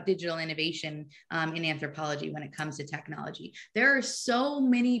thinking about digital innovation in anthropology when it comes to technology. There are so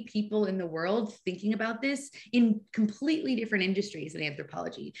many people in the world thinking about this in completely different industries in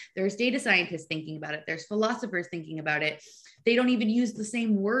anthropology. There's data scientists thinking about it. There's philosophers thinking about it. They don't even use the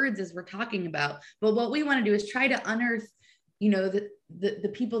same words as we're talking about. But what we want to do is try to unearth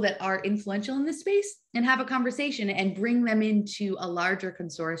the people that are influential in this space and have a conversation and bring them into a larger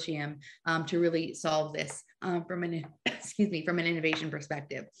consortium to really solve this from an innovation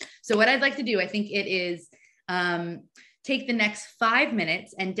perspective. So what I'd like to do, I think it is take the next 5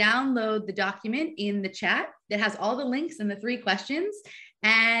 minutes and download the document in the chat that has all the links and the 3 questions.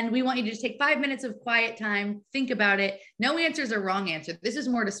 And we want you to just take 5 minutes of quiet time, think about it. No answers or wrong answer. This is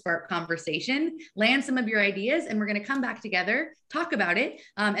more to spark conversation, land some of your ideas, and we're going to come back together, talk about it,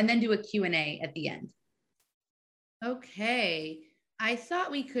 and then do a Q&A at the end. Okay. I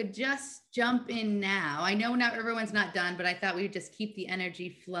thought we could just jump in now. I know not everyone's not done, but I thought we would just keep the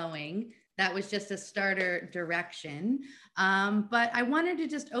energy flowing. That was just a starter direction. But I wanted to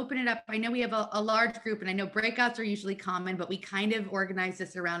just open it up. I know we have a large group, and I know breakouts are usually common, but we kind of organize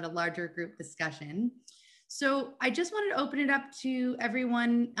this around a larger group discussion. So I just wanted to open it up to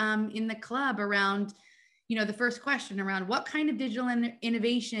everyone in the club around, the first question around what kind of digital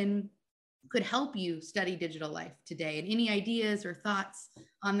innovation could help you study digital life today, and any ideas or thoughts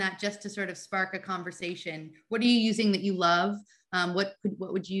on that, just to sort of spark a conversation. What are you using that you love? What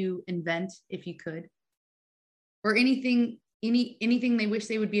would you invent if you could? Or anything they wish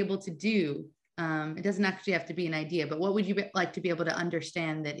they would be able to do. It doesn't actually have to be an idea, but what would you like to be able to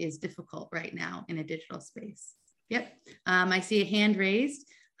understand that is difficult right now in a digital space? Yep. I see a hand raised.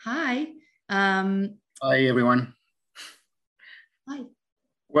 Hi. Hi, everyone. Hi.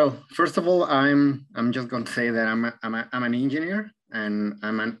 Well, first of all, I'm just going to say that I'm an engineer, and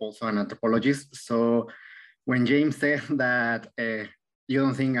I'm also an anthropologist. So when James said that you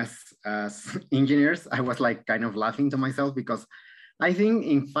don't think as engineers, I was like kind of laughing to myself, because I think,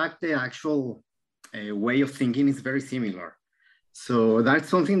 in fact, the actual way of thinking is very similar. So that's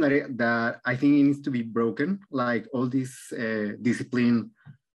something that I think it needs to be broken, like all these discipline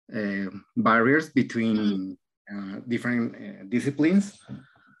barriers between different disciplines.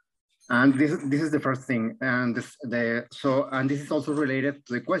 And this is the first thing, and this is also related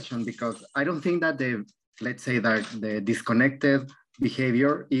to the question, because I don't think that let's say that the disconnected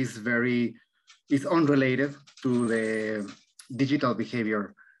behavior is unrelated to the digital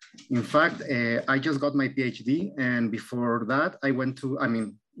behavior. In fact, I just got my PhD, and before that,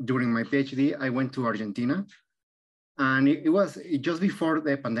 during my PhD, I went to Argentina, and it was just before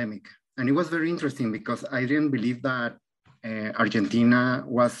the pandemic, and it was very interesting because I didn't believe that Argentina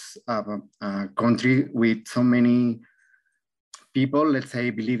was a country with so many people, let's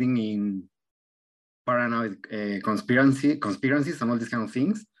say, believing in paranoid conspiracies and all these kind of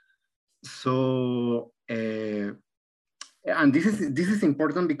things. So, and this is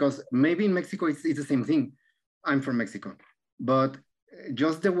important because maybe in Mexico it's the same thing. I'm from Mexico, but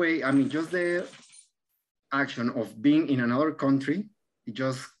just the action of being in another country, it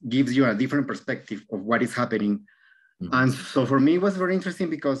just gives you a different perspective of what is happening. And so for me, it was very interesting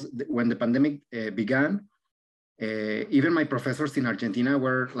because when the pandemic began, even my professors in Argentina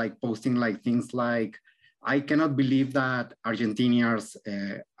were like posting like things like, I cannot believe that Argentinians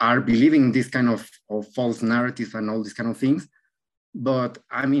are believing this kind of false narratives and all these kind of things. But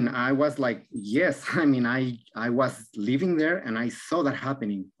I was like, yes, I was living there and I saw that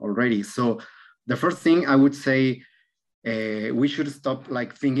happening already. So the first thing I would say, we should stop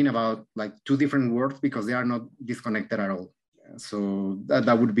like thinking about like 2 different worlds, because they are not disconnected at all. So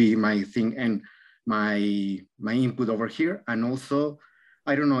that would be my thing and my input over here. And also,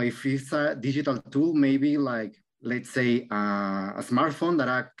 I don't know if it's a digital tool, maybe like, let's say a smartphone that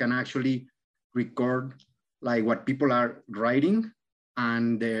I can actually record like what people are writing,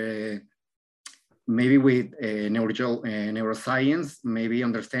 and maybe with neuroscience, maybe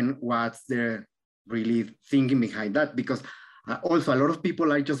understand what's the really thinking behind that, because also a lot of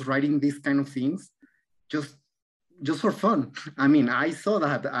people are just writing these kind of things just for fun. I saw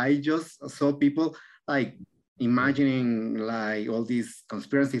that. I just saw people like imagining like all these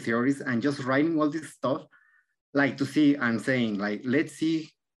conspiracy theories and just writing all this stuff, like to see and saying like, let's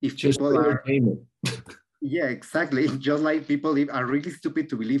see if just people are yeah, exactly. Just like people are really stupid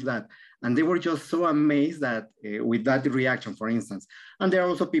to believe that. And they were just so amazed that with that reaction, for instance. And there are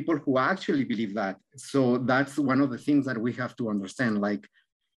also people who actually believe that. So that's one of the things that we have to understand. Like,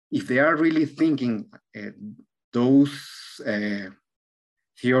 if they are really thinking those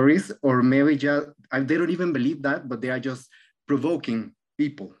theories, or maybe just, they don't even believe that, but they are just provoking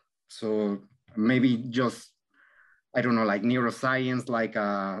people. So maybe just, I don't know, like neuroscience, like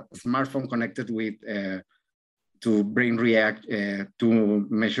a smartphone connected with to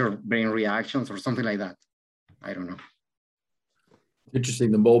measure brain reactions or something like that. I don't know.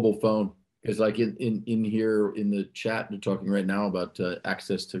 Interesting, the mobile phone, because like in here in the chat, they're talking right now about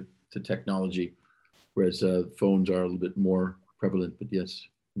access to technology. whereas phones are a little bit more prevalent, but yes.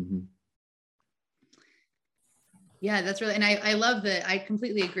 Mm-hmm. Yeah, that's really, and I love that. I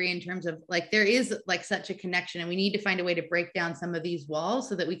completely agree in terms of like, there is like such a connection, and we need to find a way to break down some of these walls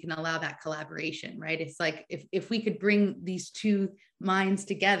so that we can allow that collaboration, right? It's like, if we could bring these two minds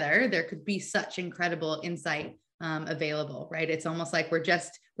together, there could be such incredible insight available, right? It's almost like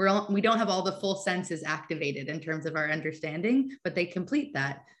we don't have all the full senses activated in terms of our understanding, but they complete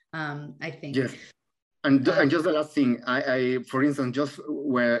that, I think. Yes. And just the last thing, I for instance, just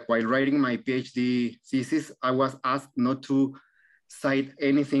while writing my PhD thesis, I was asked not to cite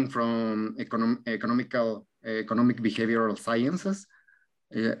anything from economic behavioral sciences.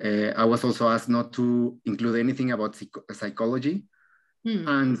 I was also asked not to include anything about psychology.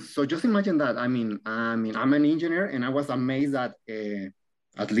 And so just imagine that. I mean, I'm an engineer, and I was amazed that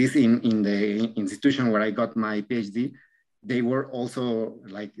at least in the institution where I got my PhD, they were also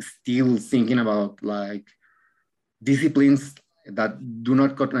like still thinking about like disciplines that do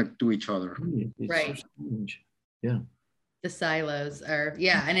not connect to each other. Right. So yeah. The silos are,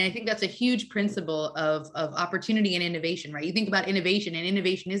 yeah. And I think that's a huge principle of opportunity and innovation, right? You think about innovation, and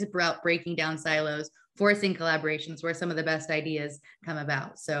innovation is about breaking down silos, forcing collaborations where some of the best ideas come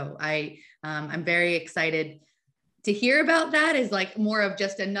about. So I'm very excited to hear about that, is like more of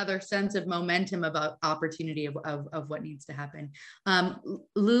just another sense of momentum about opportunity of what needs to happen.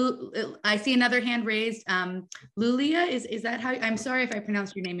 I see another hand raised. Lulia, is that how, I'm sorry if I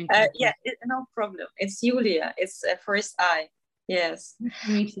pronounced your name incorrectly. Yeah, no problem. It's Julia. It's first I. Yes.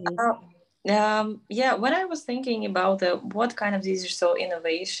 Me too. Yeah, when I was thinking about what kind of digital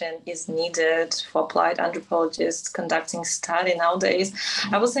innovation is needed for applied anthropologists conducting study nowadays,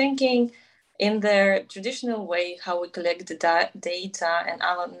 I was thinking, in the traditional way, how we collect the data and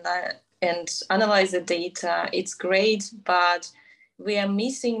analyze the data, it's great, but we are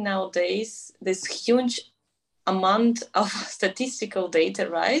missing nowadays this huge amount of statistical data,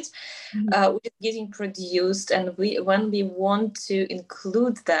 right? Which is getting produced, and when we want to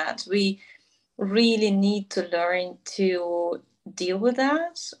include that, we really need to learn to deal with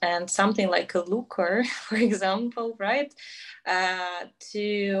that, and something like a looker, for example, right?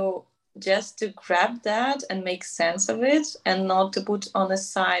 To grab that and make sense of it, and not to put on the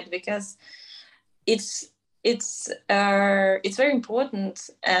side, because it's very important.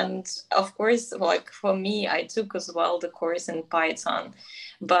 And of course, like for me, I took as well the course in Python,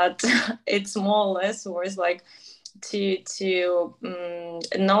 but it's more or less was like to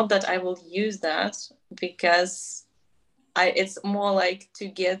not that I will use that, because it's more like to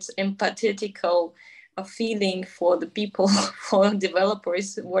get empathetical a feeling for the people, for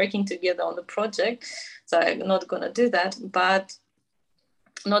developers working together on the project. So I'm not going to do that, but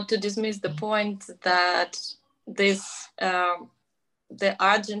not to dismiss the point that this the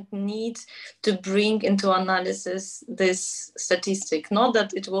urgent need to bring into analysis this statistic. Not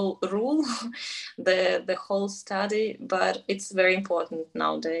that it will rule the whole study, but it's very important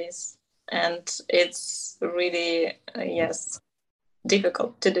nowadays. And it's really, yes,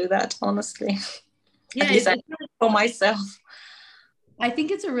 difficult to do that, honestly. Yeah, at least for myself. I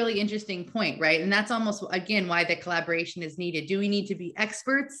think it's a really interesting point, right? And that's almost, again, why the collaboration is needed. Do we need to be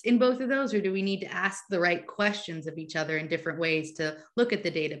experts in both of those, or do we need to ask the right questions of each other in different ways to look at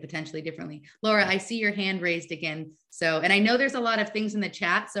the data potentially differently? Laura, I see your hand raised again. So, and I know there's a lot of things in the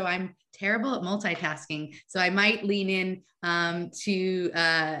chat, so I'm terrible at multitasking. So I might lean in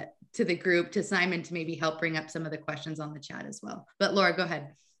to the group, to Simon, to maybe help bring up some of the questions on the chat as well. But Laura, go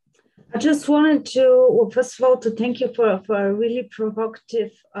ahead. I just wanted to, well, first of all, to thank you for a really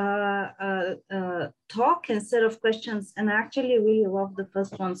provocative talk and set of questions. And I actually really love the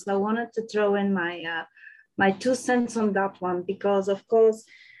first one. So I wanted to throw in my 2 cents on that one, because of course,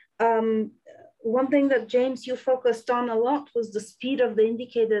 one thing that James, you focused on a lot was the speed of the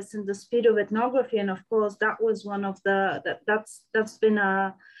indicators and the speed of ethnography. And of course, that was one of that's been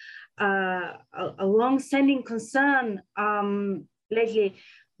a long-standing concern lately.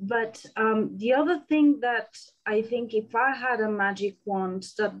 But the other thing that I think, if I had a magic wand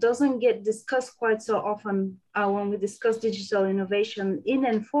that doesn't get discussed quite so often when we discuss digital innovation in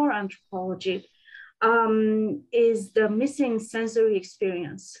and for anthropology, is the missing sensory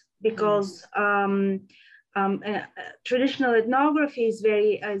experience. Because traditional ethnography is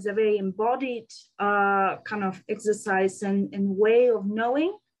a very embodied kind of exercise and way of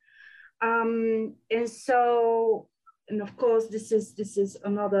knowing. And so, and of course, this is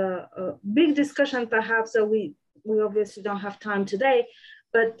another big discussion, perhaps, that we obviously don't have time today.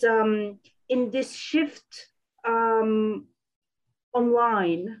 But in this shift online,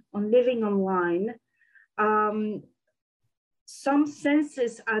 on living online, some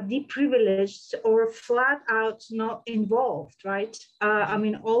senses are deprivileged or flat out not involved, right? I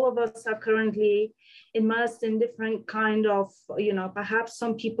mean, all of us are currently immersed in different kind of, perhaps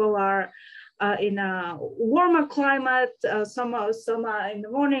some people are in a warmer climate, some are in the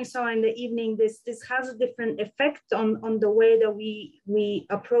morning, some are in the evening. This has a different effect on the way that we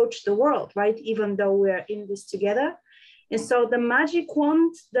approach the world, right? Even though we're in this together. And so the magic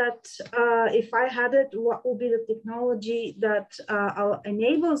wand that, if I had it, what would be the technology that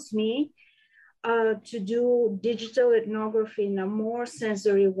enables me to do digital ethnography in a more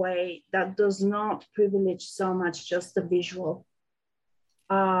sensory way that does not privilege so much just the visual.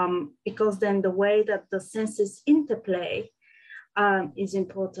 Because then the way that the senses interplay is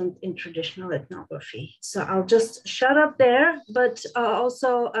important in traditional ethnography. So I'll just shut up there, but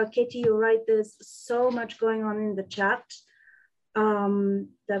also, Katie, you're right, there's so much going on in the chat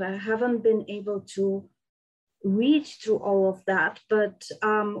that I haven't been able to read through all of that, but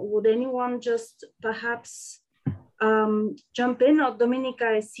would anyone just perhaps jump in? Or Dominica,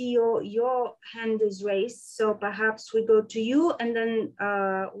 I see your hand is raised, so perhaps we go to you and then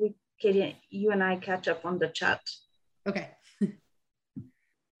Katie, you and I catch up on the chat. Okay.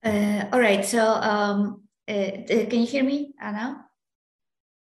 All right, so can you hear me now?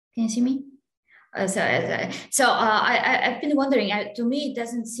 Can you see me? I've been wondering, to me, it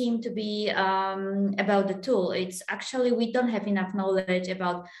doesn't seem to be about the tool. It's actually, we don't have enough knowledge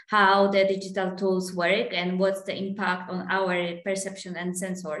about how the digital tools work and what's the impact on our perception and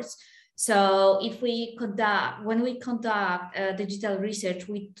sensors. So if when we conduct digital research,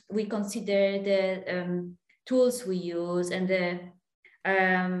 we consider the tools we use and the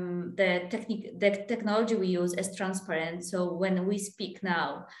technology we use as transparent. So when we speak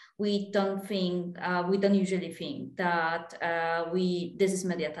now, we don't usually think that this is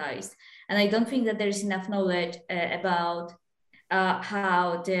mediatized. And I don't think that there is enough knowledge about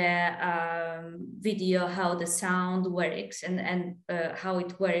how the video, how the sound works and how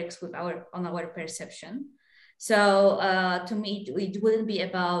it works on our perception. So to me, it wouldn't be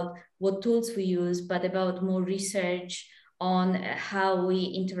about what tools we use, but about more research on how we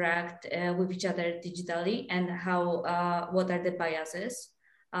interact with each other digitally and how what are the biases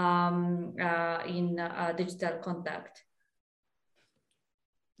in digital contact.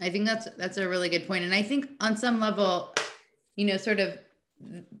 I think that's a really good point. And I think on some level, that's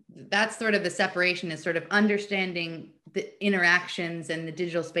sort of the separation, is sort of understanding the interactions and the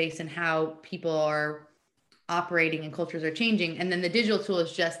digital space and how people are operating and cultures are changing. And then the digital tool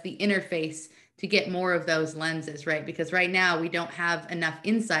is just the interface to get more of those lenses, right? Because right now we don't have enough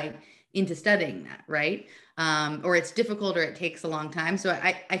insight into studying that, right? Or it's difficult, or it takes a long time. So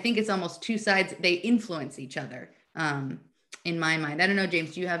I think it's almost two sides. They influence each other, in my mind. I don't know,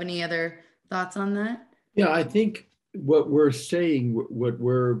 James, do you have any other thoughts on that? Yeah, I think what we're saying, what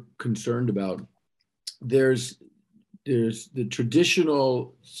we're concerned about, there's the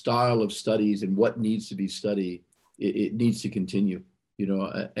traditional style of studies and what needs to be studied. It needs to continue.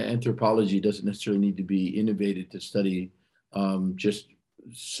 Anthropology doesn't necessarily need to be innovated to study just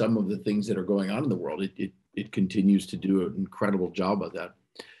some of the things that are going on in the world. It continues to do an incredible job of that.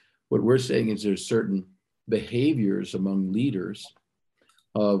 What we're saying is there's certain behaviors among leaders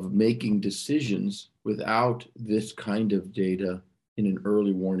of making decisions without this kind of data in an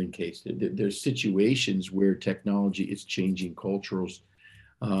early warning case. There's situations where technology is changing cultures.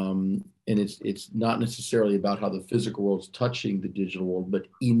 And it's not necessarily about how the physical world's touching the digital world, but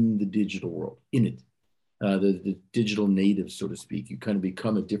in the digital world, in it. The digital native, so to speak. You kind of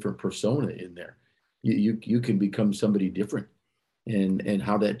become a different persona in there. You can become somebody different, and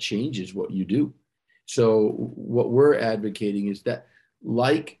how that changes what you do. So what we're advocating is that,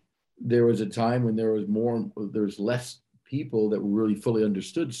 like there was a time when there was less people that were really fully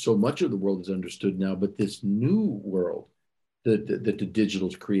understood. So much of the world is understood now, but this new world that the digital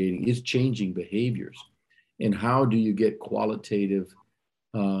is creating is changing behaviors. And how do you get qualitative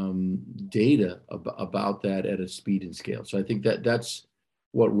data about that at a speed and scale? So I think that's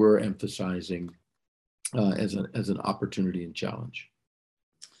what we're emphasizing as an opportunity and challenge.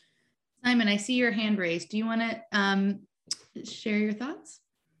 Simon, I see your hand raised. Do you want to share your thoughts?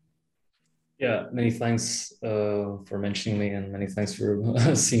 Yeah, many thanks for mentioning me, and many thanks for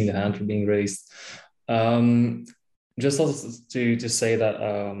seeing the hand for being raised. Just also to say that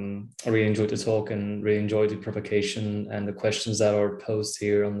I really enjoyed the talk and really enjoyed the provocation and the questions that are posed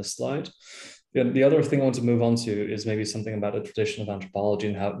here on the slide. The other thing I want to move on to is maybe something about the tradition of anthropology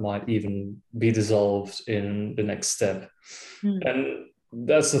and how it might even be dissolved in the next step. And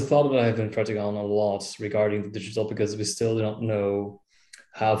that's a thought that I've been practicing on a lot regarding the digital, because we still don't know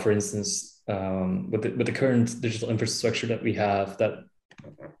how, for instance, with the current digital infrastructure that we have, that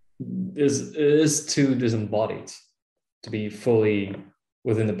is too disembodied to be fully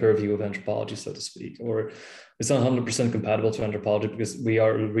within the purview of anthropology, so to speak, or it's not 100% compatible to anthropology, because we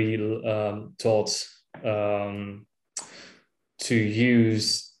are really taught to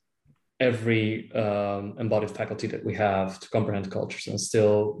use every embodied faculty that we have to comprehend cultures. And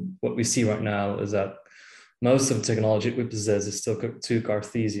still, what we see right now is that most of the technology we possess is still too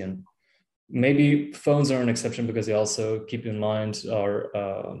Cartesian. Maybe phones are an exception, because they also keep in mind our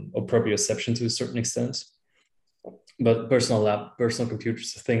proprioception to a certain extent. But personal computers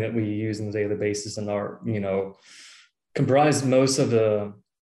is a thing that we use on a daily basis and are, comprise most of the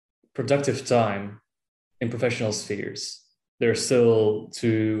productive time in professional spheres. They're still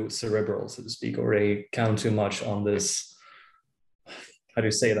too cerebral, so to speak, or they count too much on this, how do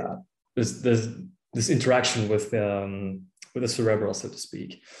you say that? This interaction with the cerebral, so to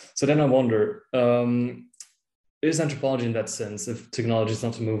speak. So then I wonder, is anthropology in that sense, if technology is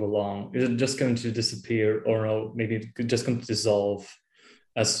not to move along, is it just going to disappear, or no, maybe it could just come to dissolve,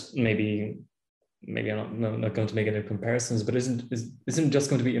 as maybe I'm not going to make any comparisons, but isn't just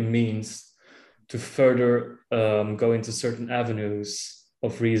going to be a means to further go into certain avenues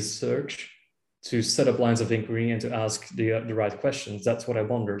of research, to set up lines of inquiry and to ask the right questions? That's what I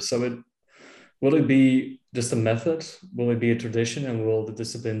wonder. So will it be just a method? Will it be a tradition, and will the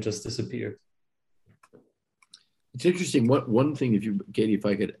discipline just disappear? It's interesting. One thing, Katie, if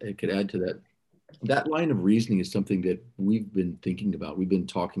I could add to that line of reasoning is something that we've been thinking about, we've been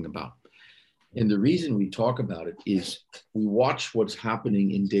talking about. And the reason we talk about it is we watch what's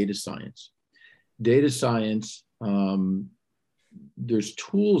happening in data science. Data science, there's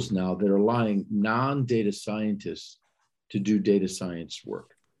tools now that are allowing non-data scientists to do data science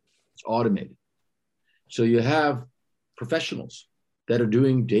work. It's automated. So you have professionals that are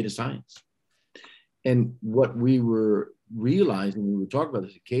doing data science. And what we were realizing, we were talking about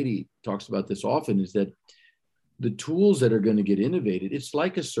this, Katie talks about this often, is that the tools that are going to get innovated, it's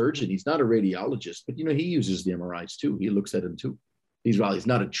like a surgeon. He's not a radiologist, but he uses the MRIs too. He looks at them too. He's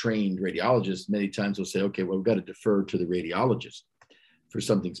not a trained radiologist. Many times he'll say, okay, well, we've got to defer to the radiologist for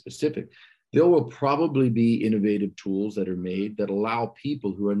something specific. There will probably be innovative tools that are made that allow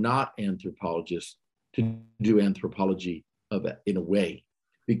people who are not anthropologists to do anthropology in a way,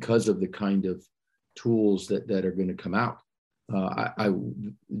 because of the kind of tools that are going to come out. I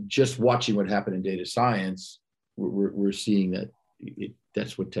just watching what happened in data science, we're seeing that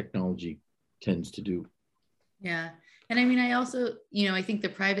that's what technology tends to do. Yeah. And I mean, I also, I think the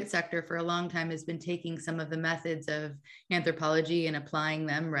private sector for a long time has been taking some of the methods of anthropology and applying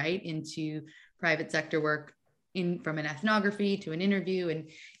them right into private sector work, from an ethnography to an interview. And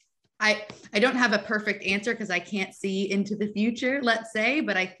I don't have a perfect answer because I can't see into the future, let's say,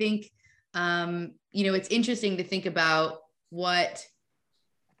 but I think, it's interesting to think about what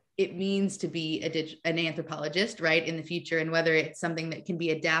it means to be an anthropologist, right, in the future, and whether it's something that can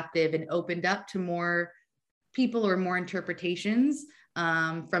be adaptive and opened up to more people or more interpretations,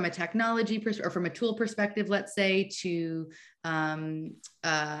 from a technology or from a tool perspective, let's say, to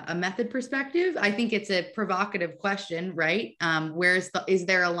a method perspective. I think it's a provocative question, right? Is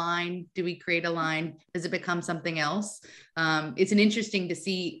there a line? Do we create a line? Does it become something else? It's an interesting to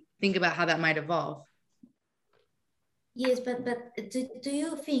think about how that might evolve. Yes, but do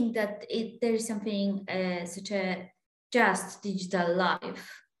you think that there's something such a just digital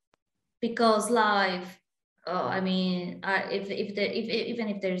life? Because life, even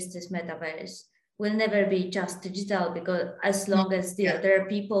if there's this metaverse, will never be just digital, because as long as there are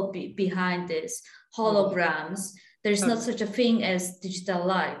people behind this holograms, there's not such a thing as digital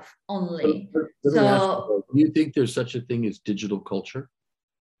life only. So, do you think there's such a thing as digital culture?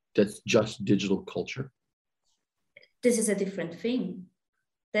 That's just digital culture? This is a different thing.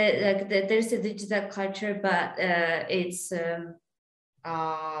 There's a digital culture, but it's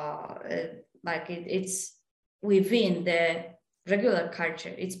within the regular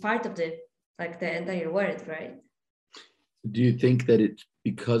culture. It's part of the entire world, right? Do you think that it's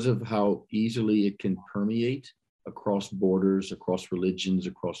because of how easily it can permeate across borders, across religions,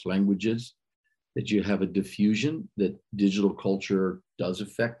 across languages, that you have a diffusion, that digital culture does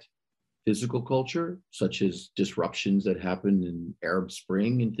affect physical culture, such as disruptions that happened in Arab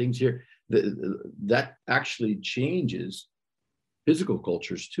Spring and things here, that actually changes physical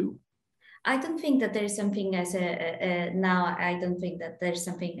cultures too? I don't think that there's something as I don't think that there's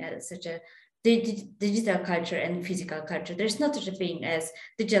something as such a digital culture and physical culture. There's not such a thing as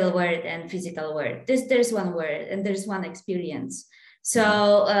digital world and physical world. There's one word and there's one experience.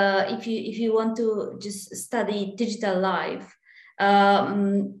 So if you want to just study digital life,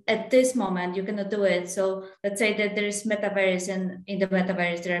 at this moment you cannot do it. So let's say that there is metaverse, and in the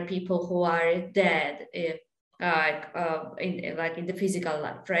metaverse there are people who are dead, in the physical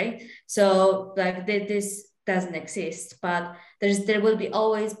life, right? So like this doesn't exist, but there will be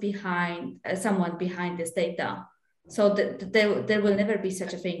always someone behind this data. So there will never be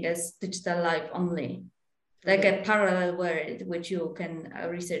such a thing as digital life only, like a parallel world which you can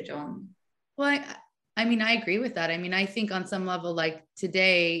research on. Well, I mean, I agree with that. I mean, I think on some level, like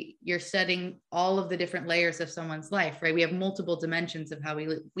today, you're studying all of the different layers of someone's life, right? We have multiple dimensions of how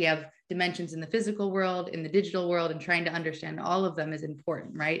we have dimensions in the physical world, in the digital world, and trying to understand all of them is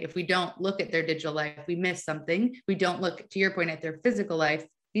important, right? If we don't look at their digital life, we miss something. We don't look, to your point, at their physical life,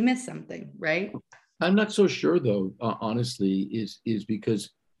 we miss something, right? I'm not so sure, though, honestly, is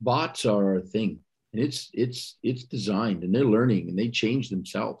because bots are a thing, and it's designed, and they're learning, and they change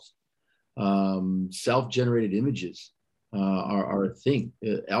themselves. Self-generated images are a thing.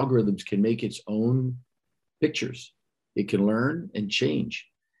 Algorithms can make its own pictures. It can learn and change,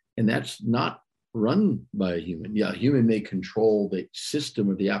 and that's not run by a human. Yeah, a human may control the system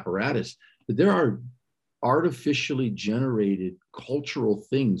or the apparatus, but there are artificially generated cultural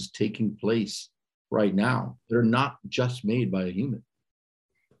things taking place right now that are not just made by a human.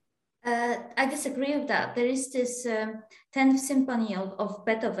 I disagree with that. There is this 10th Symphony of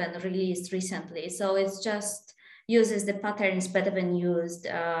Beethoven released recently. So it's just uses the patterns Beethoven used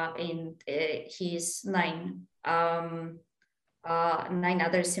in his nine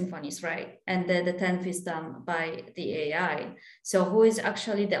other symphonies, right? And the 10th is done by the AI. So who is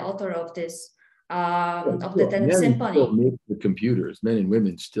actually the author of this, of the 10th Symphony? Still make the computers. Men and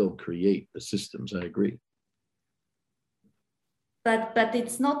women still create the systems. I agree. But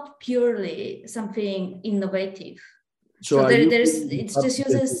it's not purely something innovative. So it just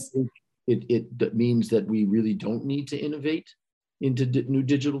uses. That means that we really don't need to innovate into new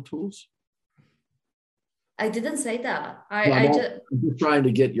digital tools. I didn't say that. I'm just trying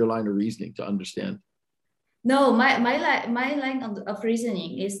to get your line of reasoning to understand. No, my line of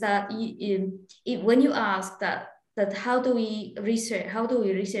reasoning is that when you ask that how do we research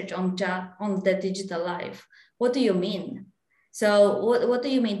on the digital life, what do you mean? So what do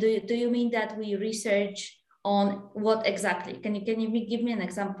you mean? Do you mean that we research on what exactly? Can you give me an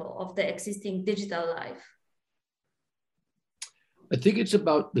example of the existing digital life? I think it's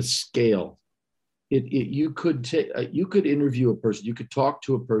about the scale. You could interview a person, you could talk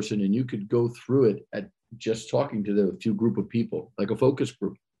to a person, and you could go through it at just talking to a few group of people, like a focus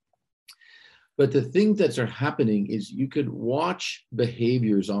group. But the thing that's happening is you could watch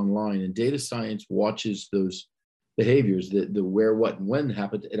behaviors online, and data science watches those behaviors, the where, what, and when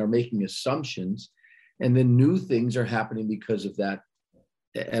happened, and are making assumptions. And then new things are happening because of that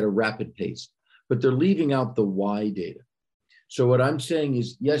at a rapid pace. But they're leaving out the why data. So what I'm saying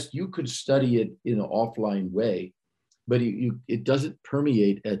is, yes, you could study it in an offline way, but it doesn't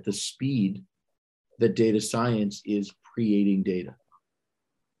permeate at the speed that data science is creating data.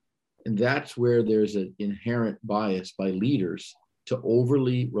 And that's where there's an inherent bias by leaders to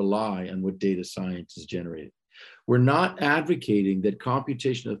overly rely on what data science is generating. We're not advocating that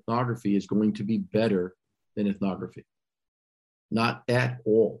computational ethnography is going to be better than ethnography. Not at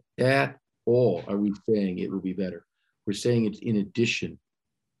all. At all are we saying it will be better. We're saying it's in addition.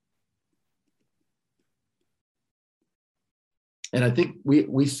 And I think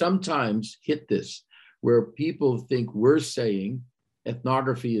we sometimes hit this where people think we're saying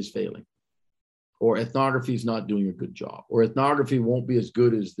ethnography is failing, or ethnography is not doing a good job, or ethnography won't be as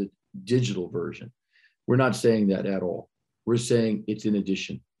good as the digital version. We're not saying that at all. We're saying it's in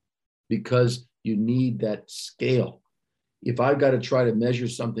addition, because you need that scale. If I've got to try to measure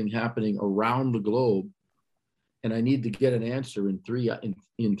something happening around the globe, and I need to get an answer in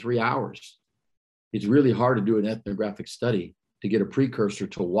 3 hours, it's really hard to do an ethnographic study to get a precursor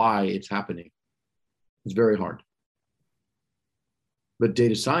to why it's happening. It's very hard. But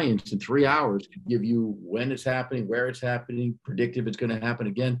data science in 3 hours could give you when it's happening, where it's happening, predict if it's going to happen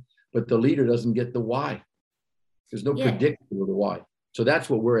again. But the leader doesn't get the why. There's no predictor of the why. So that's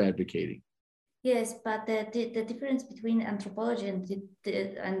what we're advocating. Yes, but the difference between anthropology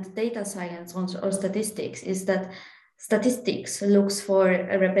and data science or statistics is that statistics looks for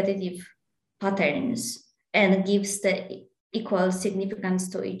repetitive patterns and gives the equal significance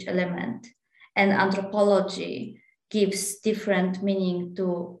to each element. And anthropology gives different meaning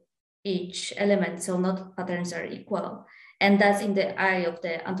to each element, so not patterns are equal. And that's in the eye of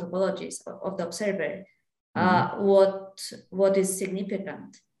the anthropologist, of the observer, what is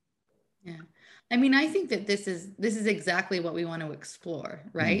significant. Yeah. I mean, I think that this is exactly what we want to explore,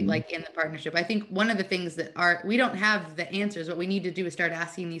 right? Mm-hmm. Like in the partnership. I think one of the things that we don't have the answers. What we need to do is start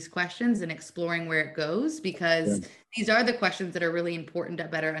asking these questions and exploring where it goes, because these are the questions that are really important to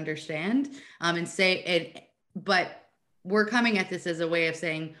better understand. But we're coming at this as a way of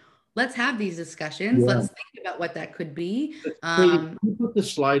saying, let's have these discussions. Let's think about what that could be. Can you put the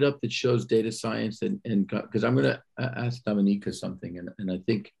slide up that shows data science and because I'm going to ask Dominika something, and I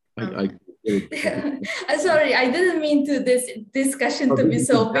think I'm sorry, I didn't mean to this discussion to be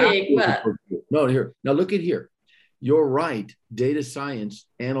so big, but no, here. Now look at here. You're right. Data science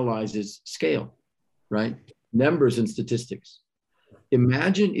analyzes scale, right? Numbers and statistics.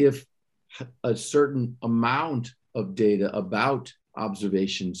 Imagine if a certain amount of data about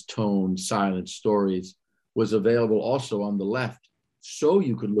observations, tone, silence, stories was available also on the left, so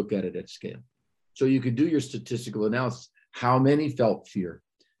you could look at it at scale. So you could do your statistical analysis. How many felt fear?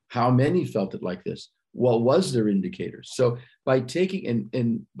 How many felt it like this? What was their indicators? So by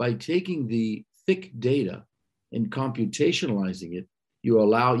taking by taking the thick data and computationalizing it, you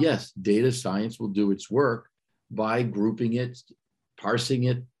allow, yes, data science will do its work by grouping it, parsing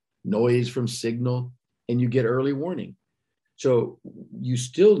it, noise from signal, and you get early warning. So you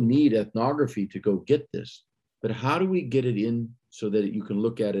still need ethnography to go get this, but how do we get it in so that you can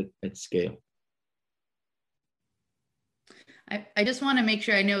look at it at scale? I just want to make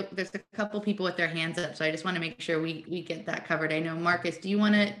sure, I know there's a couple people with their hands up, so I just want to make sure we get that covered. I know, Marcus, do you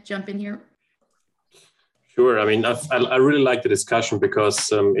want to jump in here? Sure. I mean, I really like the discussion because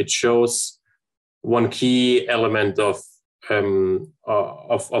it shows one key element of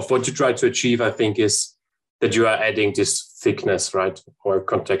what you try to achieve, I think, is that you are adding this thickness, right? Or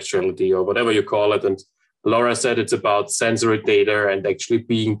contextuality or whatever you call it. And Laura said it's about sensory data and actually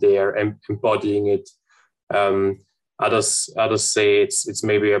being there and embodying it. Others say it's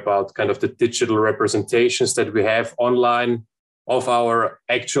maybe about kind of the digital representations that we have online of our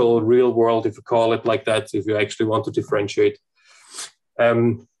actual real world, if you call it like that, if you actually want to differentiate.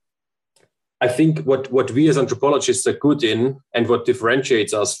 I think what we as anthropologists are good in and what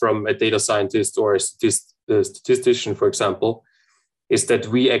differentiates us from a data scientist or a statistician, for example, is that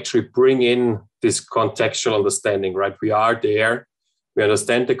we actually bring in this contextual understanding, right? We are there, we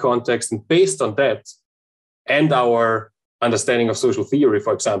understand the context, and based on that and our understanding of social theory,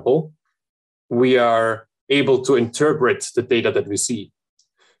 for example, we are able to interpret the data that we see.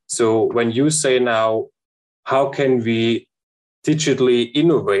 So when you say now, how can we digitally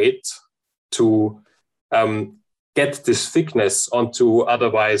innovate to get this thickness onto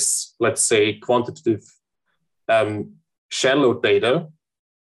otherwise, let's say, quantitative shallow data,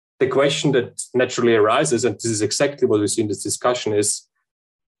 the question that naturally arises, and this is exactly what we see in this discussion, is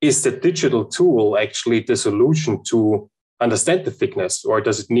the digital tool actually the solution to understand the thickness, or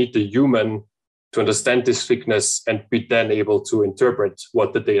does it need the human to understand this thickness and be then able to interpret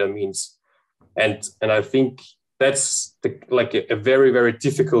what the data means? And I think that's a very, very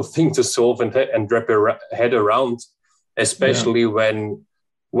difficult thing to solve and wrap your head around, especially when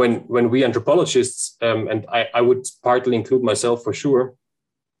we anthropologists, and I would partly include myself for sure,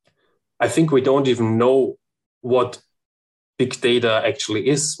 I think we don't even know what big data actually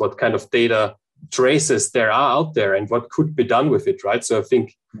is, what kind of data traces there are out there and what could be done with it, right? So I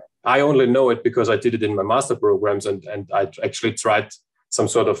think I only know it because I did it in my master programs and I actually tried some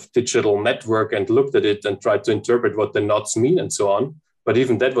sort of digital network and looked at it and tried to interpret what the knots mean and so on. But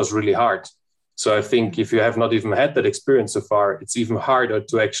even that was really hard. So I think if you have not even had that experience so far, it's even harder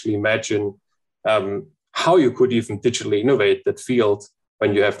to actually imagine how you could even digitally innovate that field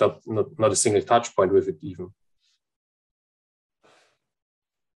when you have not a single touch point with it even.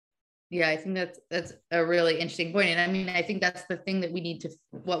 Yeah, I think that's a really interesting point. And I mean, I think that's the thing that we need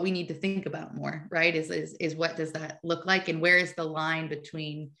to think about more, right? Is what does that look like? And where is the line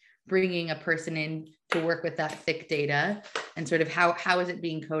between bringing a person in to work with that thick data and sort of how is it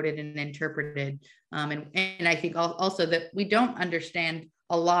being coded and interpreted? And I think also that we don't understand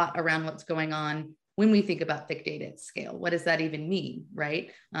a lot around what's going on when we think about thick data at scale. What does that even mean, right?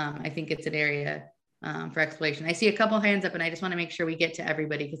 I think it's an area for exploration. I see a couple hands up and I just want to make sure we get to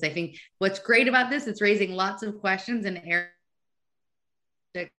everybody, because I think what's great about this, it's raising lots of questions and areas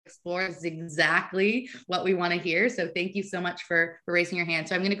to explore is exactly what we want to hear. So thank you so much for raising your hand.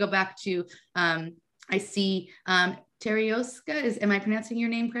 So I'm going to go back to, I see Terioska, am I pronouncing your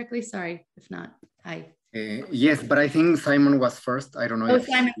name correctly? Sorry, if not, hi. Yes, but I think Simon was first. I don't know. Oh,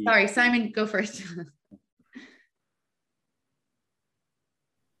 Simon, sorry. Simon, go first.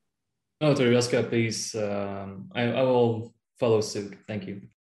 No, Terioska, please. I will follow suit. Thank you.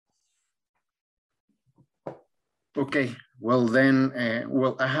 Okay, well then,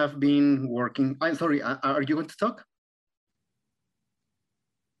 well, I have been working. I'm sorry, are you going to talk?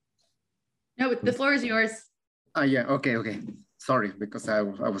 No, the floor is yours. Yeah, okay. Sorry, because I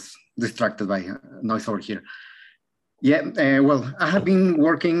was distracted by noise over here. Yeah, well, I have been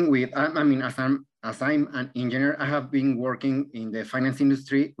working with, I mean, as I'm an engineer, I have been working in the finance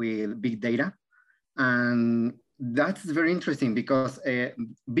industry with big data. And that's very interesting because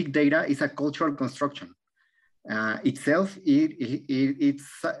big data is a cultural construction. Itself, it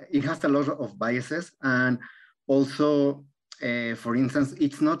has a lot of biases. And also, for instance,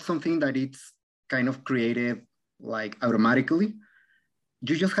 it's not something that it's kind of created like automatically.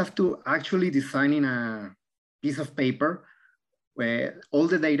 You just have to actually design in a piece of paper where all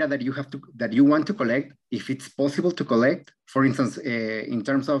the data that you want to collect, if it's possible to collect. For instance, in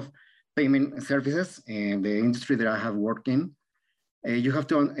terms of payment services and the industry that I have worked in, you have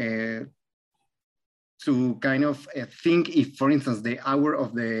to kind of think if, for instance, the hour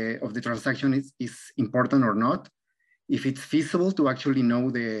of the transaction is important or not, if it's feasible to actually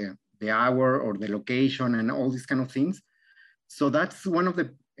know the hour or the location and all these kind of things. So that's one of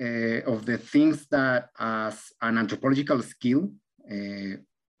the things that, as an anthropological skill,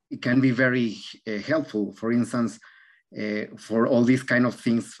 it can be very helpful. For instance, for all these kind of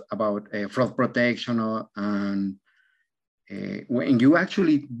things about fraud protection, and when you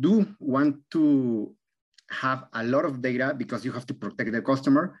actually do want to have a lot of data because you have to protect the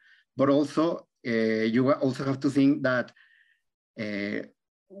customer, but also you also have to think that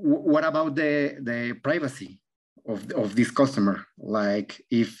what about the privacy of this customer? Like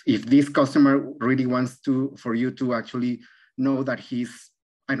if this customer really wants for you to actually know that he's,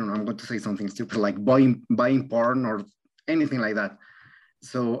 I don't know, I'm going to say something stupid like buying porn or anything like that.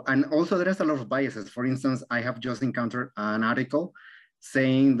 So, and also there is a lot of biases. For instance, I have just encountered an article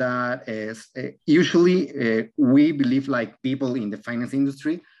saying that usually we believe, like people in the finance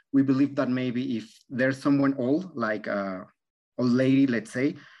industry, we believe that maybe if there's someone old, like a old lady, let's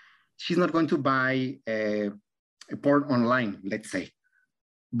say, she's not going to buy a porn online, let's say.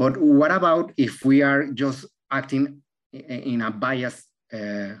 But what about if we are just acting in a biased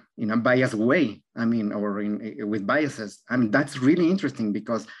way? I mean, or with biases. I mean, that's really interesting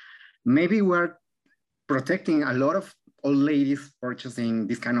because maybe we're protecting a lot of old ladies purchasing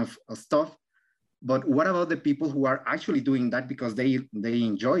this kind of stuff. But what about the people who are actually doing that because they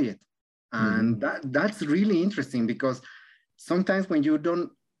enjoy it? And that's really interesting because sometimes when you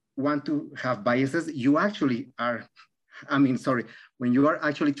don't want to have biases, you actually are, I mean, sorry, when you are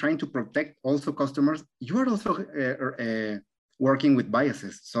actually trying to protect also customers, you are also working with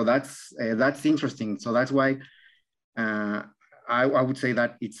biases. So that's interesting. So that's why I would say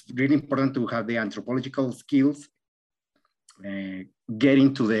that it's really important to have the anthropological skills, get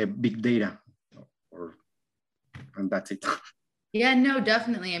into the big data, and that's it. Yeah, no,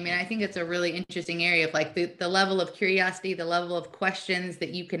 definitely. I mean, I think it's a really interesting area of like the level of curiosity, the level of questions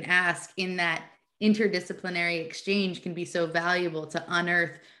that you can ask in that interdisciplinary exchange can be so valuable to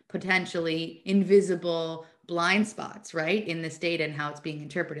unearth potentially invisible blind spots, right, in this data and how it's being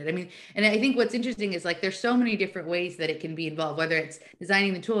interpreted. I mean, and I think what's interesting is like there's so many different ways that it can be involved, whether it's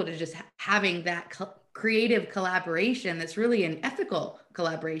designing the tool to just having that creative collaboration that's really an ethical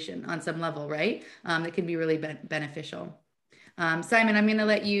collaboration on some level, right? That can be really beneficial. Simon, I'm going to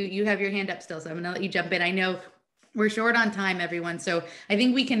let you have your hand up still, so I'm going to let you jump in. I know we're short on time, everyone, so I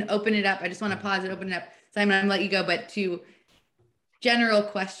think we can open it up. I just want to pause and open it up. Simon, I'm going to let you go, but to general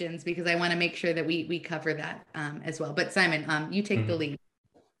questions, because I want to make sure that we cover that as well. But Simon, you take the lead.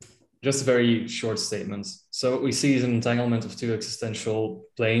 Just a very short statement. So what we see is an entanglement of two existential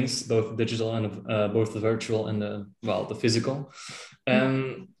planes, both digital and both the virtual and the physical.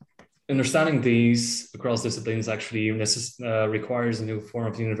 Understanding these across disciplines actually requires a new form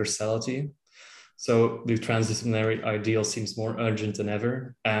of universality. So the transdisciplinary ideal seems more urgent than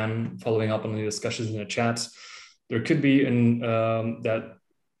ever. And following up on the discussions in the chat, there could be that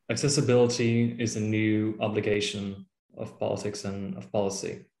accessibility is a new obligation of politics and of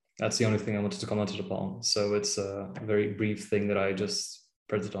policy. That's the only thing I wanted to comment upon. So it's a very brief thing that I just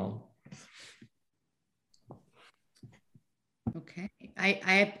printed on. Okay,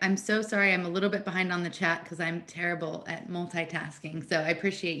 I'm so sorry. I'm a little bit behind on the chat because I'm terrible at multitasking. So I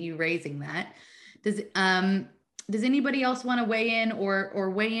appreciate you raising that. Does anybody else want to weigh in or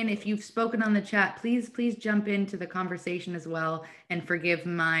weigh in? If you've spoken on the chat, please jump into the conversation as well, and forgive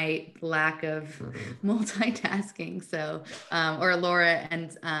my lack of multitasking. So, or Laura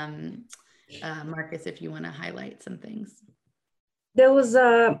and Marcus, if you want to highlight some things. There was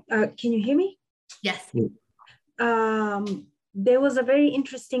can you hear me? Yes. there was a very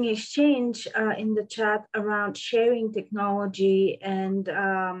interesting exchange in the chat around sharing technology and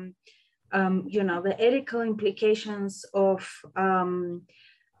the ethical implications of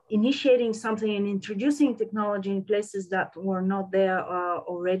initiating something and introducing technology in places that were not there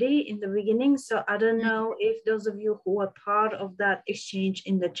already in the beginning. So I don't know if those of you who were part of that exchange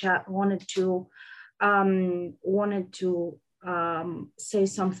in the chat wanted to say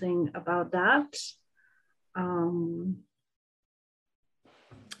something about that.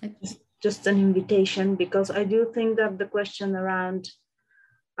 Just an invitation, because I do think that the question around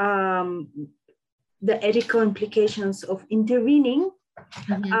the ethical implications of intervening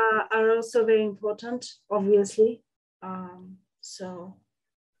are also very important, obviously. So,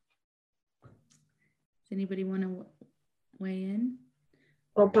 does anybody want to weigh in?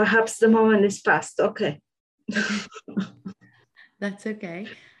 Or perhaps the moment is past. Okay. That's okay.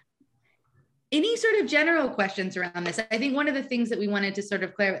 Any sort of general questions around this? I think one of the things that we wanted to sort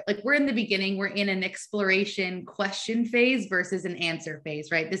of clarify, like we're in the beginning, we're in an exploration question phase versus an answer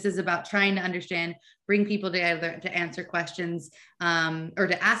phase, right? This is about trying to understand, bring people together to answer questions or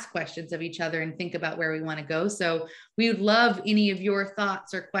to ask questions of each other and think about where we want to go. So we would love any of your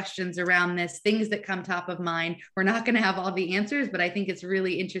thoughts or questions around this, things that come top of mind. We're not going to have all the answers, but I think it's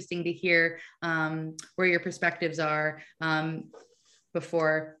really interesting to hear where your perspectives are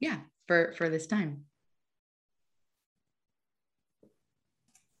before, for this time.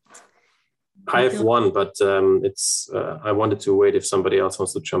 I have one, but it's I wanted to wait if somebody else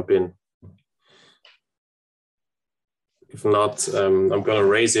wants to jump in. If not, I'm going to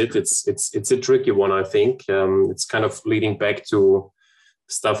raise it. It's a tricky one, I think. It's kind of leading back to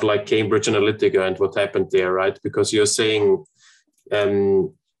stuff like Cambridge Analytica and what happened there, right? Because you're saying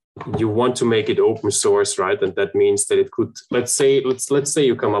you want to make it open source, right? And that means that it could, let's say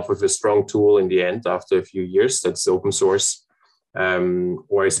you come up with a strong tool in the end after a few years that's open source,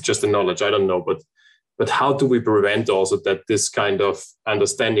 or is it just a knowledge? I don't know, but how do we prevent also that this kind of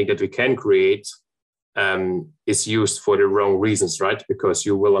understanding that we can create is used for the wrong reasons, right? Because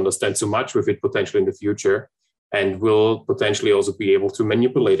you will understand so much with it potentially in the future and will potentially also be able to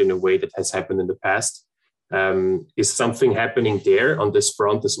manipulate in a way that has happened in the past. Is something happening there on this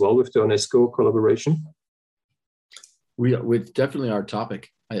front as well with the UNESCO collaboration? It's definitely our topic.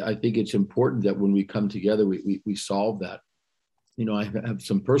 I think it's important that when we come together, we solve that. I have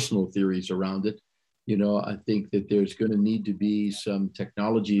some personal theories around it. I think that there's going to need to be some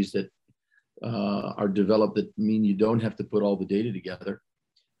technologies that are developed that mean you don't have to put all the data together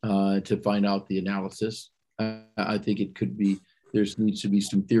to find out the analysis. I think it could be, there needs to be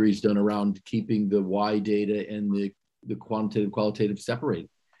some theories done around keeping the Y data and the quantitative, qualitative separated.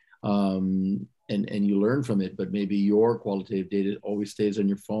 And you learn from it, but maybe your qualitative data always stays on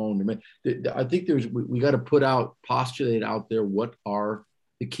your phone. I think we got to postulate out there what are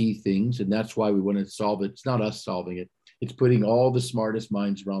the key things. And that's why we want to solve it. It's not us solving it. It's putting all the smartest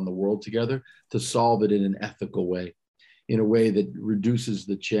minds around the world together to solve it in an ethical way, in a way that reduces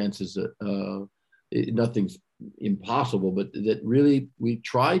the chances that nothing's impossible, but that really we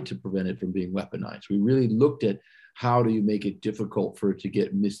tried to prevent it from being weaponized. We really looked at how do you make it difficult for it to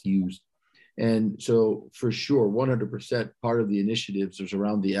get misused. And so for sure, 100% part of the initiatives is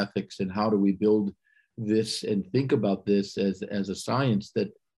around the ethics and how do we build this and think about this as a science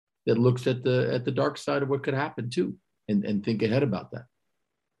that looks at the dark side of what could happen too, and think ahead about that.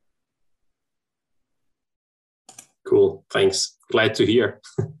 Cool, thanks. Glad to hear.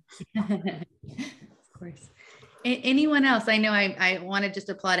 Of course. Anyone else? I know I want to just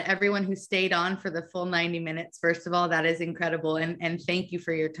applaud everyone who stayed on for the full 90 minutes. First of all, that is incredible. And thank you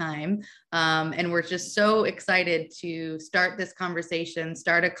for your time. And we're just so excited to start this conversation,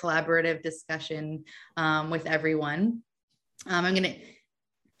 start a collaborative discussion with everyone. I'm going to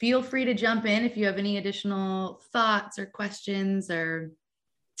feel free to jump in if you have any additional thoughts or questions or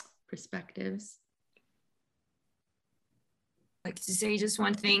perspectives. Like to say just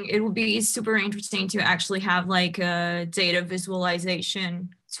one thing, it would be super interesting to actually have like a data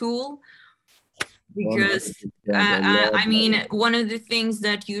visualization tool, because I mean, one of the things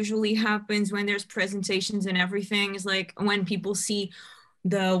that usually happens when there's presentations and everything is like when people see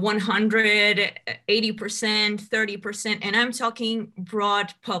the 100, 80%, 30%, and I'm talking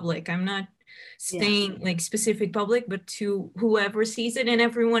broad public. I'm not saying like specific public, but to whoever sees it, and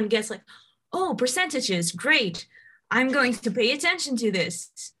everyone gets like, oh, percentages, great. I'm going to pay attention to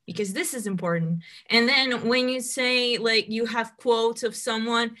this because this is important. And then when you say like you have quotes of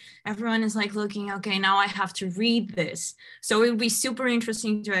someone, everyone is like looking, okay, now I have to read this. So it would be super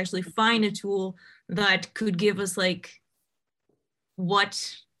interesting to actually find a tool that could give us like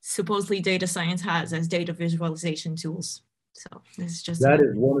what supposedly data science has as data visualization tools. So this is just that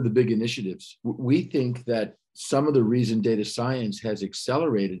is one of the big initiatives. We think that some of the reason data science has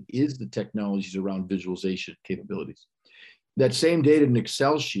accelerated is the technologies around visualization capabilities. That same data in an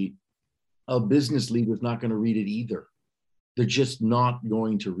Excel sheet, a business leader is not going to read it either. They're just not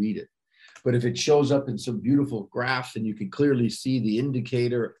going to read it. But if it shows up in some beautiful graphs and you can clearly see the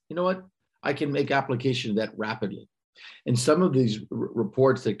indicator, you know what? I can make application of that rapidly. And some of these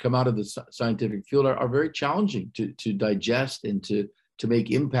reports that come out of the scientific field are very challenging to digest and to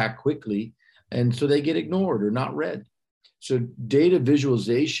make impact quickly. And so they get ignored or not read. So data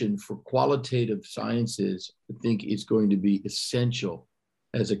visualization for qualitative sciences, I think, is going to be essential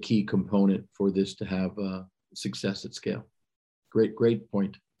as a key component for this to have success at scale. Great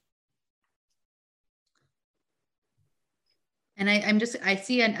point. And I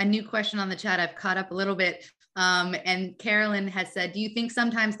see a new question on the chat. I've caught up a little bit. And Carolyn has said, do you think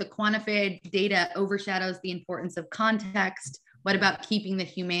sometimes the quantified data overshadows the importance of context? What about keeping the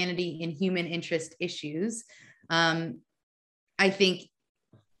humanity in human interest issues? I think,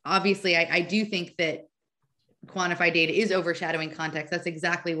 obviously, I do think that quantified data is overshadowing context. That's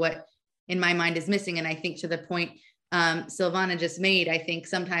exactly what, in my mind, is missing. And I think to the point Silvana just made, I think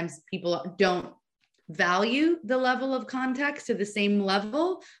sometimes people don't value the level of context to the same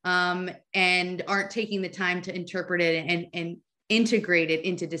level and aren't taking the time to interpret it and integrate it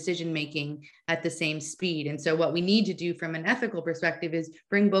into decision making at the same speed. And so what we need to do from an ethical perspective is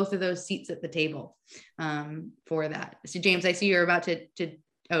bring both of those seats at the table for that. So James, I see you're about to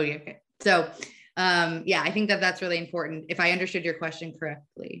oh yeah, okay. So yeah, I think that that's really important if I understood your question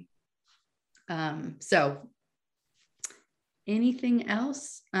correctly. So anything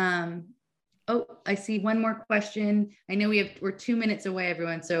else? Oh, I see one more question. I know we're 2 minutes away,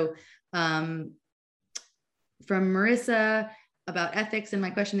 everyone. So from Marissa about ethics, and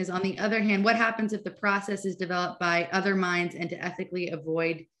my question is, on the other hand, what happens if the process is developed by other minds and to ethically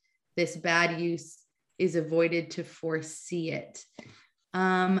avoid this bad use is avoided to foresee it?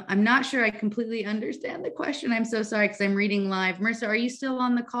 I'm not sure I completely understand the question. I'm so sorry because I'm reading live. Marissa, are you still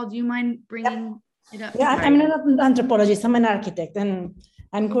on the call? Do you mind bringing it up? Yeah, I'm not an anthropologist, I'm an architect, and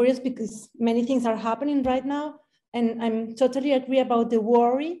I'm curious because many things are happening right now, and I'm totally agree about the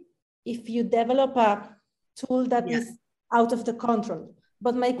worry if you develop a tool that is out of the control.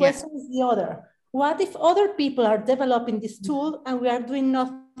 But my question is the other. What if other people are developing this tool and we are doing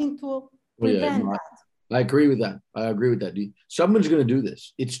nothing to prevent that? I agree with that. I agree with that. Someone's going to do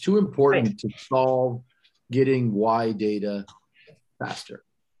this. It's too important to solve getting Y data faster.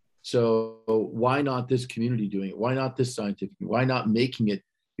 So why not this community doing it? Why not this scientific? Why not making it?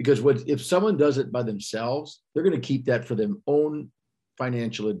 Because if someone does it by themselves, they're going to keep that for their own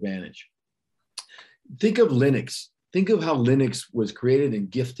financial advantage. Think of Linux. Think of how Linux was created and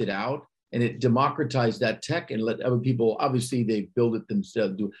gifted out, and it democratized that tech and let other people, obviously they build it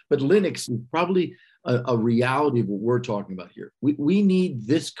themselves, do it. But Linux is probably a reality of what we're talking about here. We need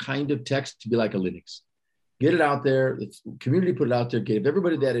this kind of text to be like a Linux. Get it out there, the community put it out there, give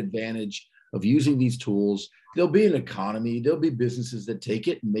everybody that advantage of using these tools. There'll be an economy, there'll be businesses that take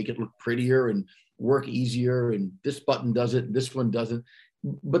it and make it look prettier and work easier, and this button does it, and this one doesn't.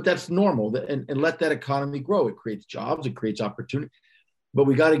 But that's normal, and let that economy grow. It creates jobs, it creates opportunity. But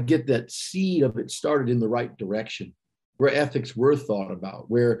we got to get that seed of it started in the right direction, where ethics were thought about,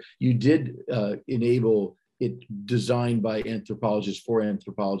 where you did enable it designed by anthropologists for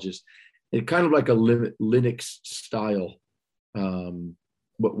anthropologists. It kind of like a Linux style,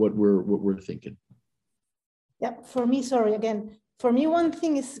 what we're thinking. Yeah, for me, sorry, again, for me, one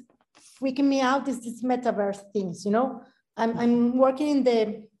thing is freaking me out is this metaverse things, you know? I'm working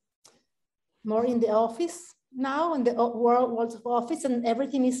more in the office now, in the world of office, and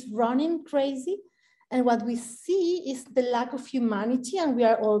everything is running crazy. And what we see is the lack of humanity, and we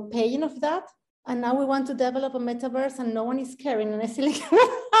are all paying of that. And now we want to develop a metaverse and no one is caring. And I feel like,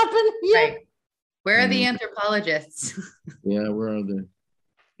 what happened here? Right. Where are the anthropologists? Yeah, where are they?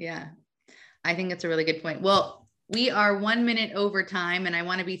 Yeah, I think that's a really good point. Well, we are 1 minute over time, and I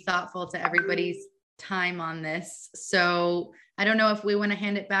want to be thoughtful to everybody's time on this. So I don't know if we want to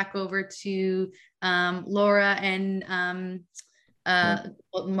hand it back over to Laura and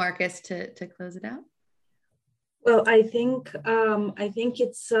Marcus to close it out. Well, I think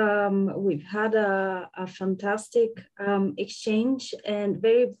it's we've had a fantastic exchange and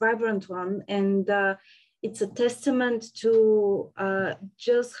very vibrant one, and it's a testament to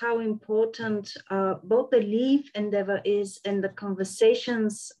just how important both the LiiV endeavor is, and the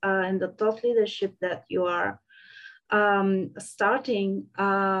conversations and the thought leadership that you are starting.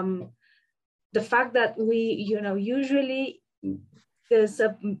 The fact that we, usually there's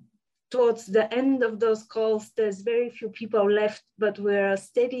a towards the end of those calls, there's very few people left, but we're a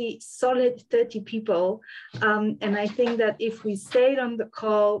steady, solid 30 people. And I think that if we stayed on the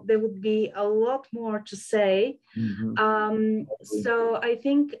call, there would be a lot more to say. So I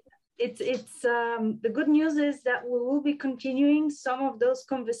think it's the good news is that we will be continuing some of those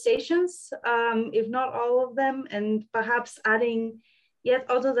conversations, if not all of them, and perhaps adding yet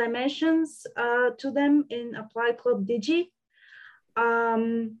other dimensions to them in Apply Club Digi.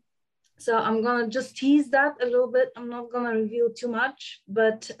 So I'm gonna just tease that a little bit. I'm not gonna reveal too much,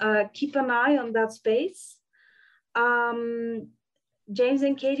 but keep an eye on that space. James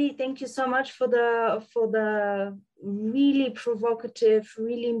and Katie, thank you so much for the really provocative,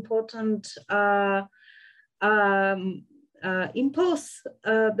 really important impulse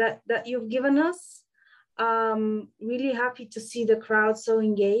that you've given us. Really happy to see the crowd so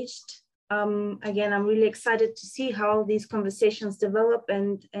engaged. Again, I'm really excited to see how these conversations develop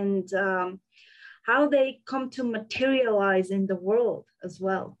and how they come to materialize in the world as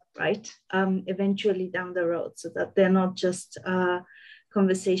well, right? Eventually down the road, so that they're not just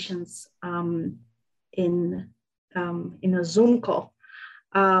conversations in a Zoom call.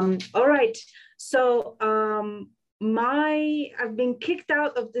 All right, so I've been kicked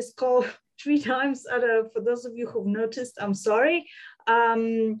out of this call 3 times. For those of you who've noticed, I'm sorry.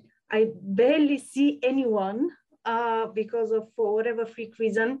 I barely see anyone for whatever freak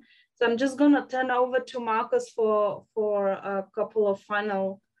reason. So I'm just gonna turn over to Marcus for a couple of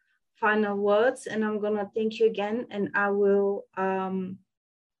final words, and I'm gonna thank you again, and I will,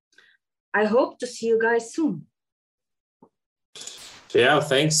 I hope to see you guys soon. Yeah,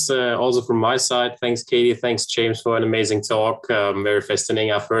 thanks also from my side. Thanks, Katie. Thanks, James, for an amazing talk. Very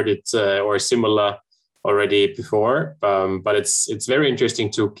fascinating. I've heard it or similar already before, but it's very interesting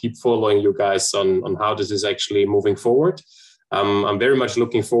to keep following you guys on how this is actually moving forward. I'm very much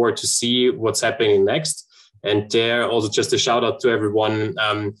looking forward to see what's happening next. And there also just a shout out to everyone.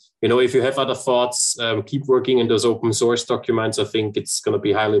 If you have other thoughts, keep working in those open source documents. I think it's going to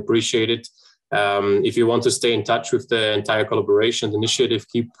be highly appreciated. If you want to stay in touch with the entire collaboration initiative,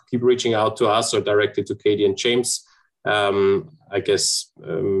 keep reaching out to us or directly to Katie and James. I guess,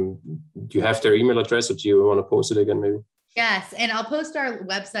 do you have their email address, or do you want to post it again maybe? Yes, and I'll post our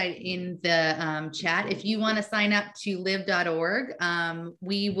website in the chat. If you want to sign up to liiv.org,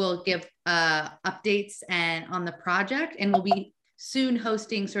 we will give updates on the project, and we'll be soon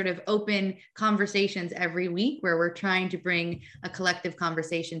hosting sort of open conversations every week where we're trying to bring a collective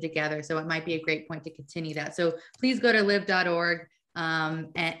conversation together. So it might be a great point to continue that. So please go to liiv.org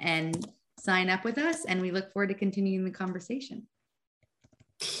and sign up with us, and we look forward to continuing the conversation.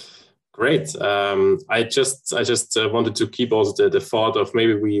 Great. I just wanted to keep also the thought of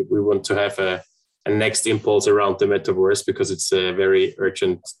maybe we want to have a next impulse around the metaverse, because it's a very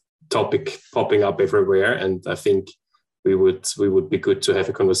urgent topic popping up everywhere, and I think we would be good to have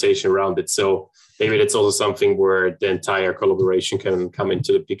a conversation around it. So maybe that's also something where the entire collaboration can come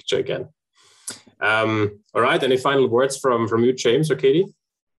into the picture again. All right. Any final words from you, James or Katie?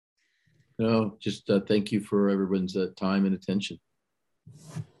 No, just thank you for everyone's time and attention.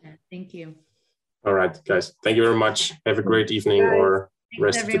 Yeah, thank you. All right, guys. Thank you very much. Have a great evening or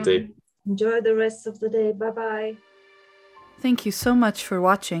rest of the day. Enjoy the rest of the day. Bye-bye. Thank you so much for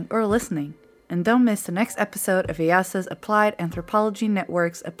watching or listening. And don't miss the next episode of IASA's Applied Anthropology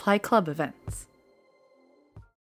Network's Apply Club events.